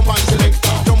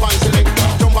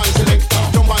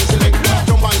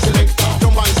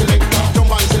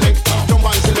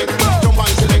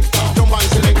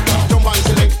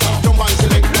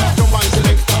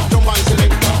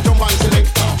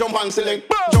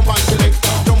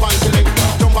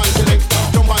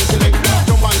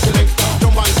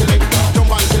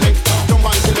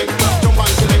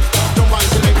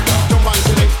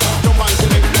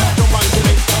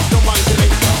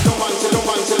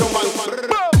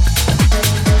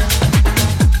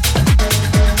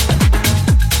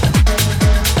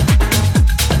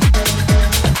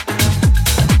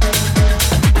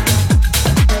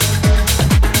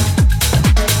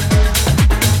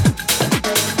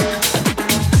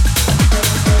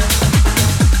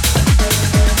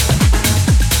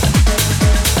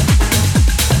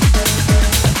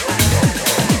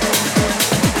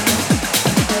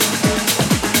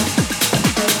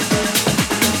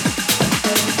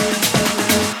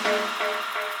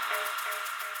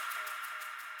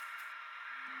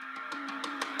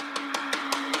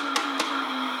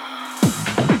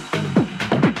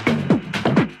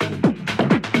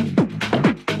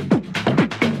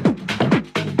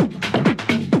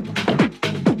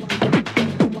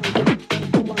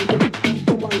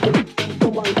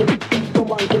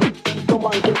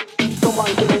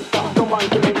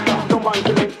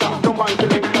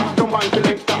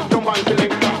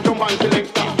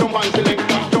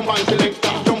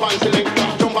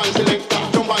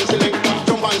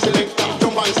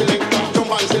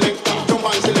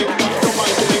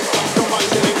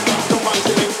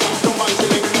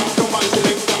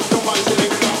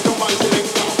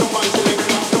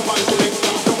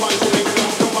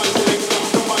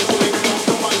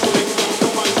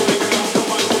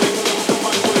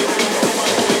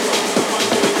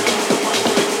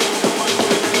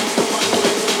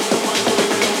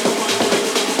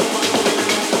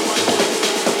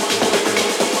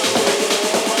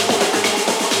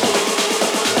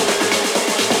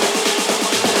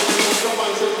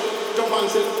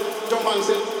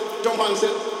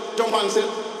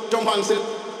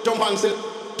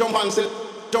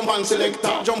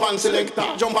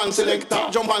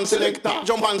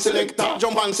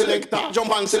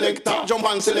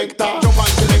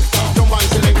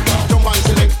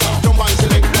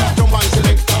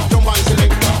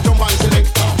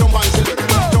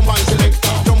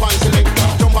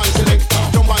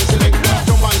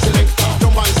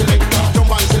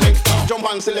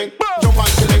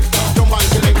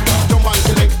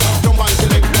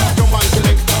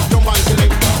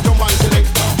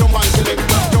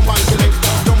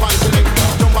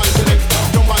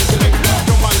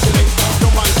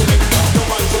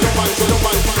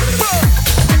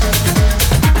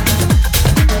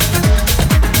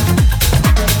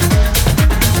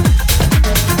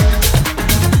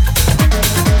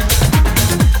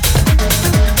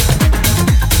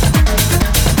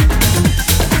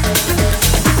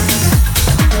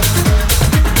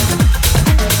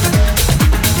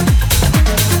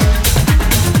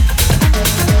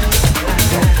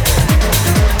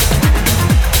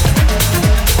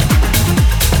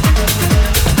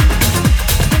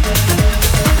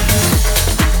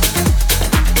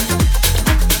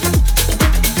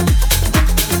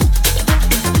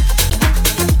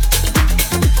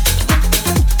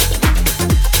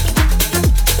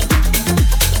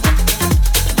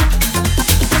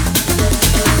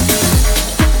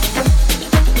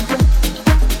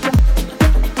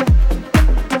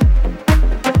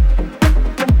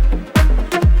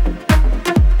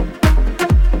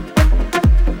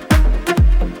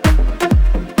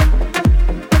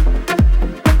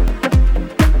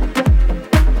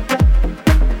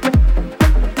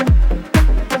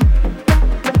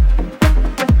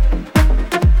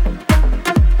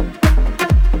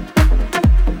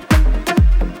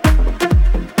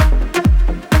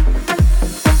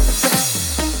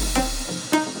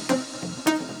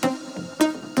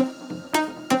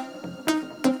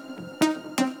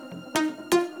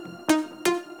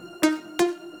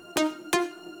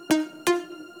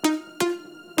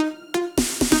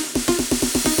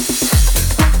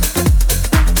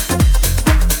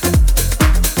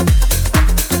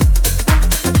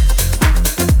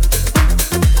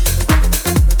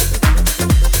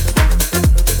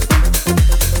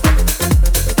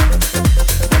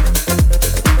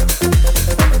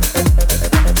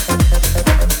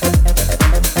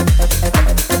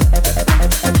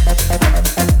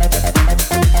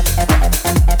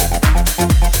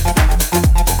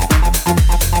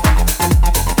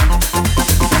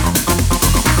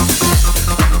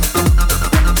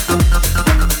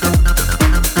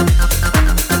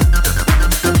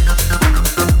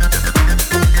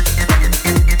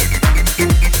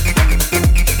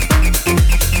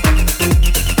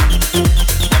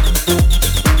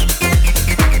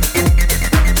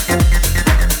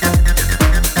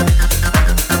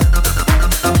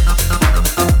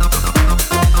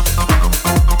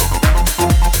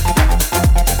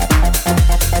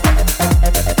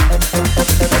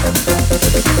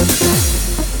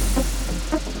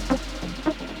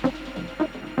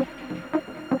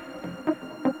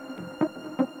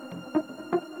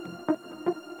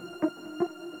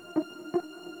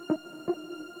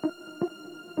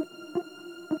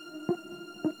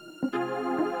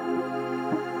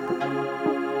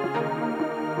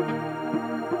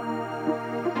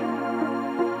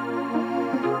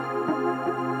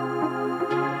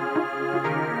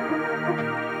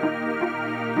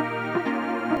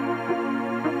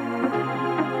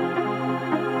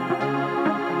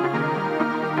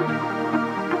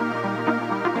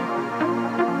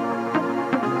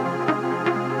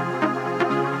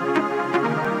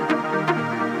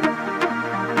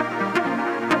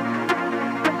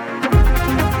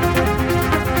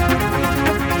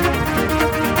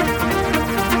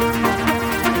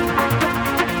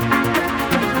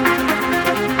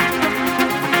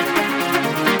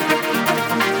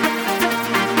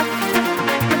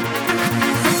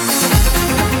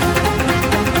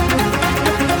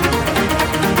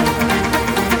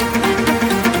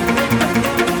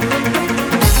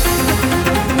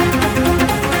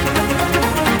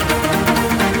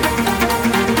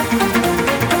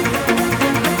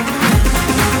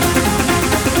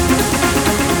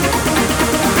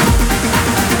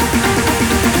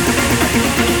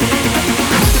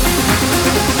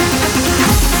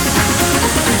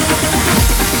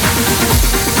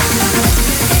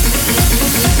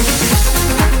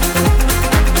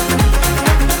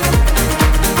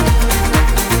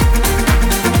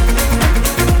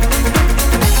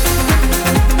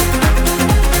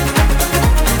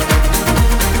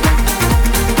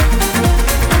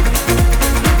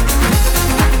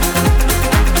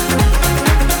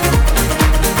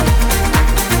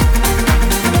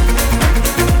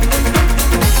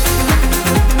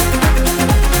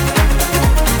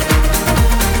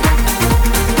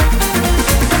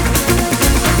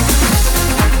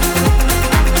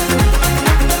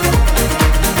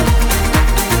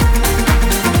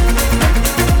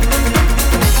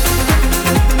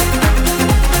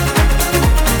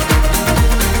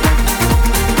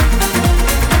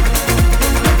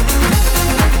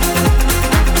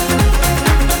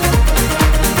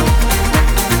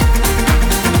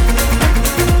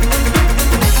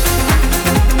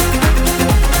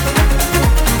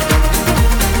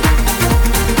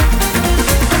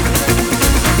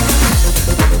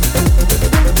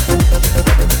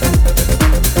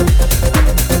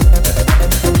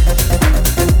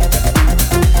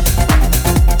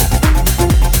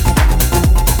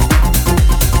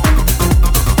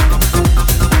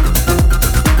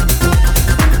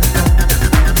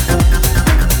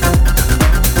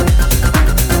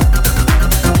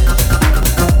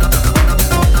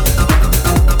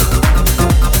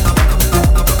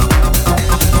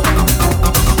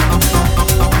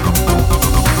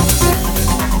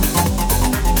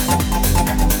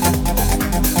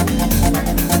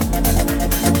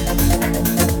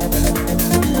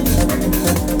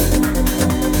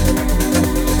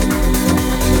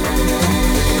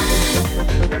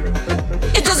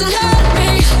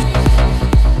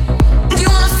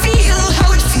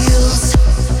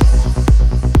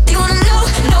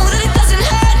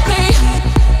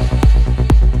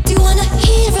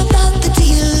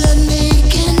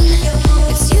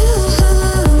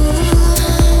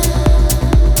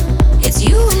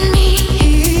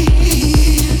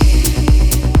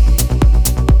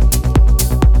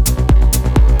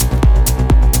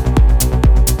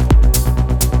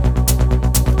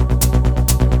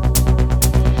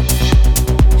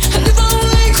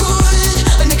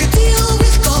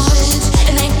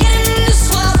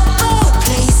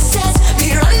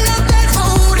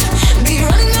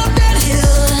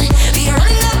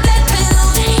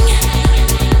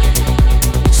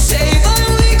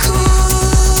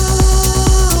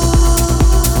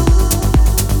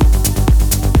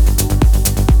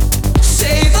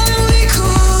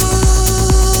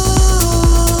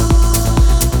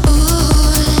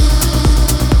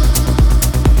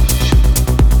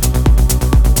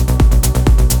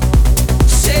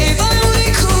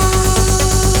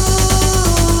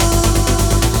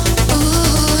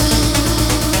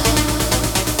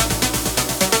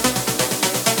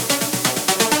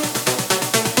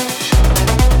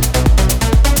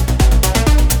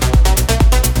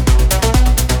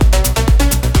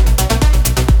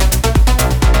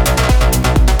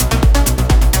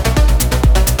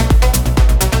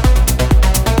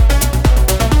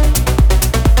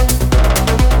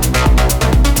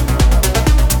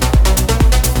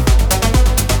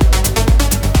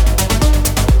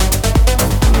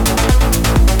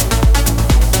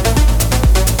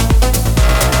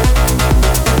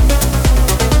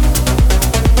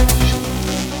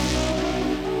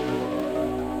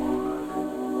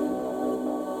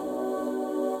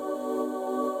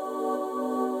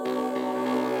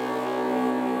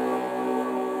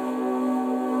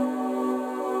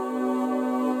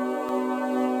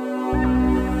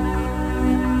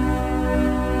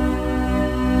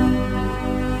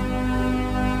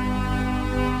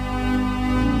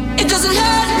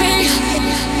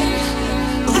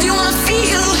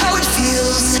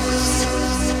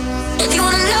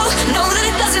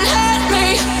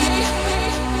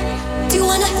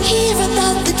 hear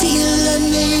about the deal I'm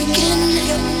making.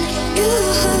 You,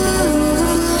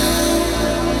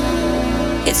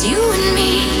 it's you and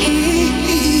me.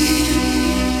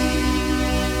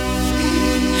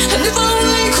 And if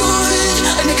only could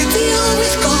I make a deal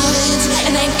with God,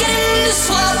 and I get to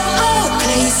swap our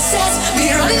places. Be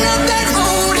running up that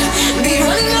road, be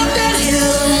running up that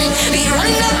hill, be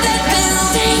running up that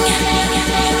building.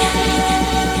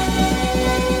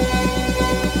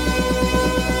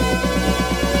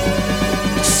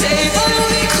 Say if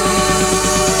only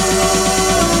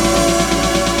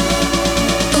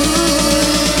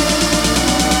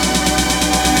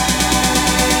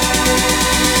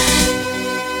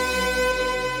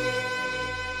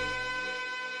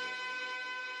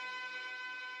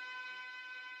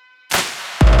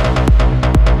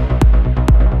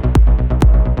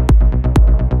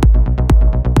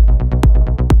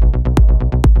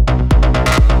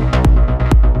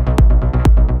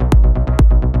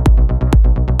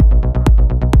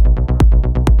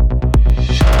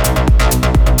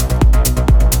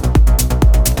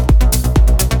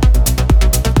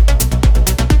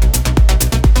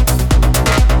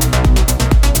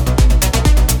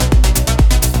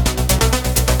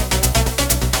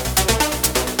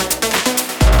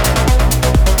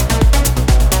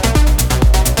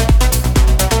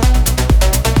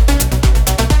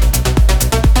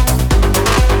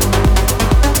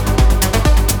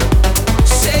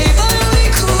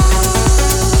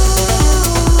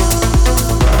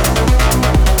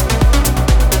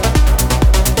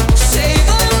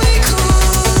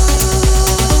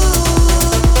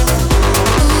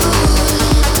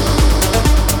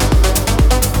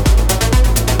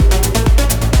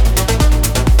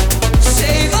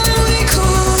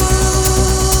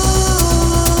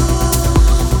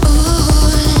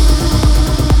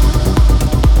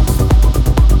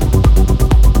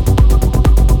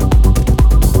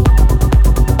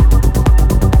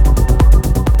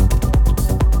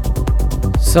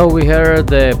So we heard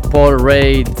the Paul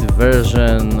Reid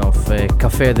version of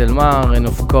Café Del Mar, and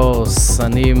of course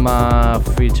Anima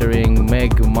featuring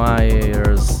Meg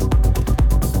Myers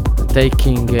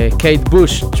taking a Kate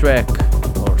Bush track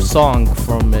or song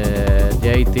from the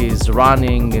 80s,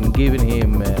 Running, and giving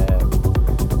him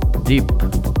deep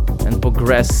and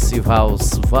progressive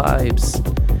house vibes.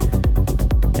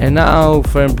 And now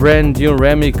for a brand new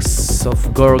remix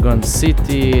of Gorgon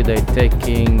City, they're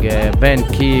taking Ben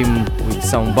Kim with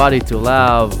Somebody to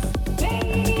Love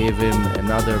and give him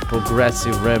another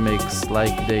progressive remix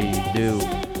like they do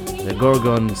the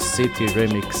Gorgon City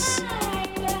remix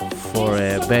for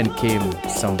Ben Kim,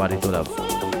 Somebody to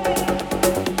Love.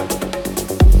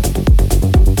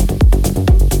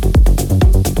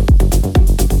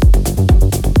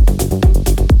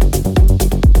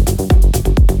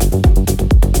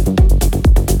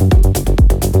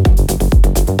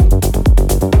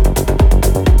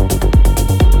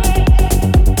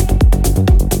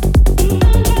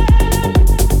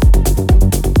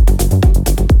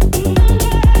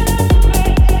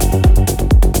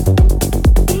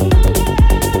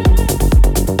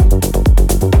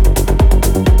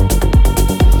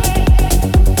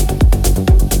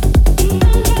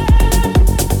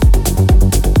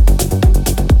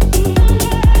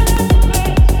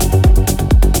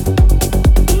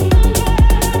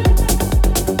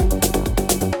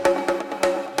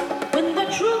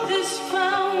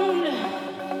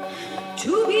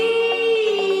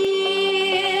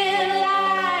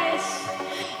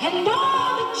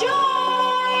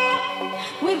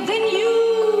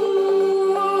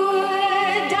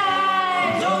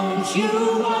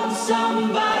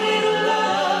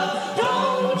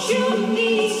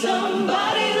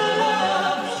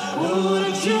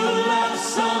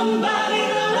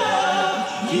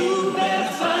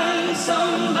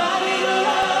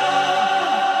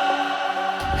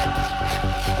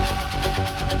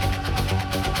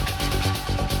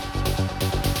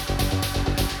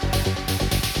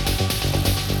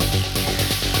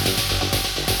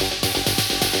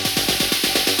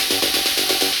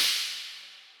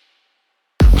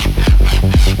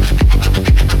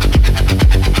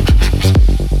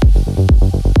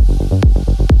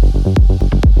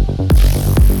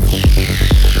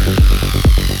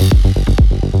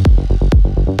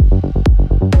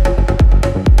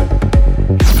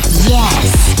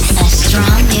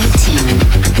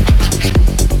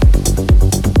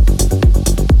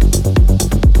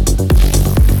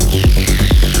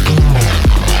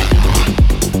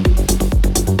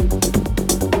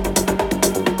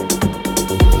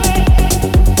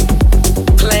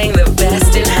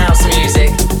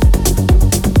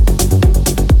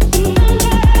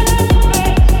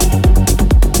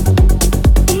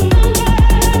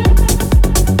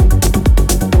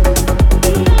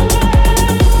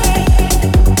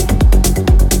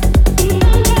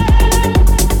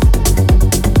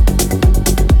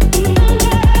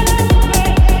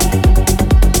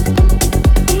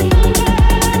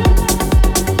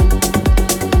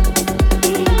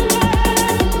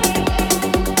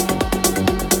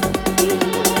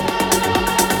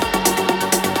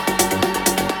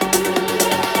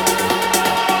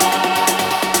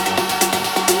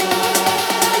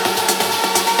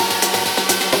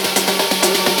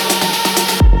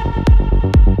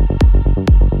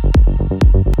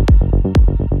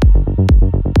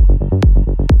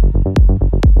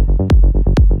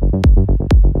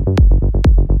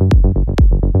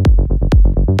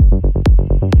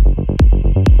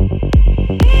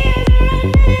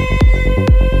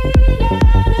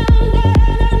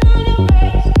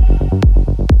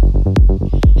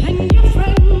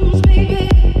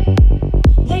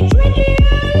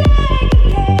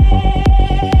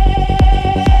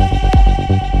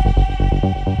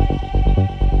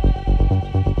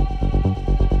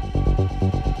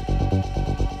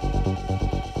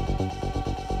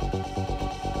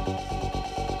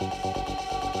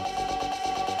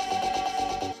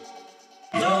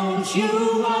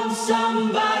 you want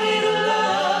somebody to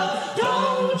love?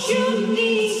 Don't you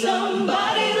need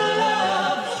somebody to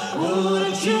love?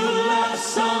 Wouldn't you love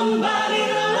somebody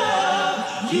to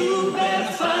love? You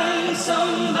better find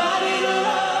somebody to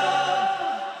love.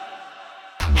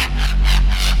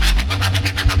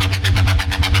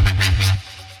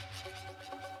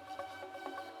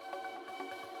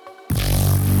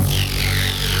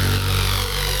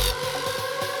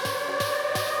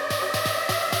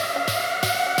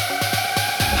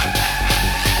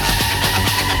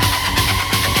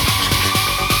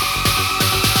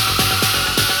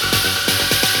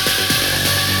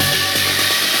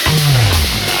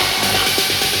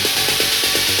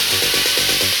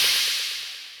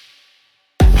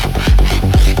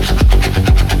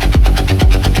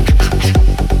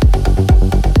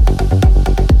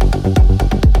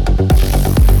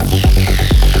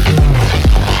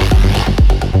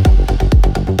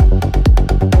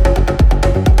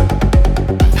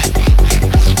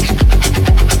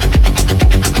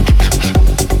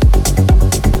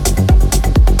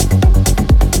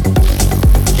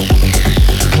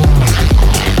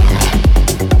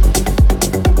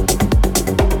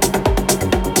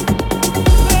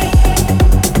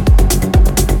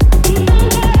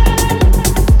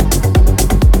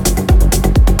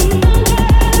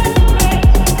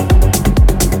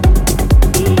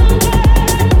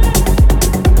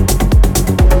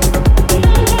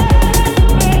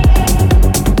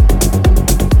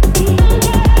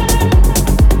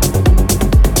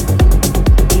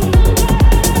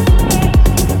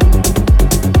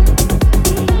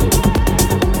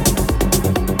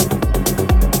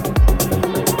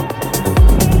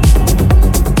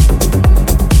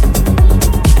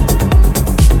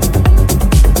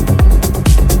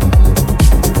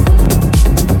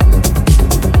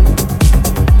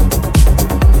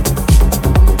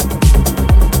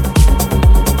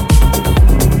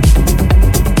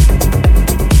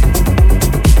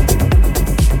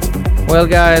 Well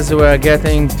guys, we're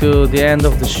getting to the end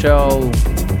of the show.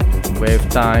 We have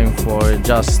time for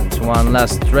just one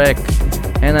last track,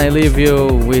 and I leave you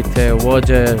with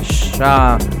Roger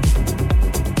Shah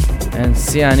and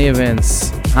Cian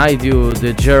Evans, I Do,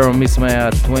 the Jerome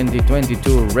Ismail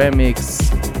 2022 remix.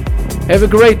 Have a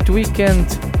great weekend.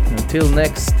 Until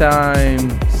next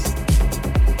time,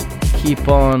 keep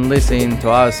on listening to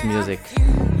house music.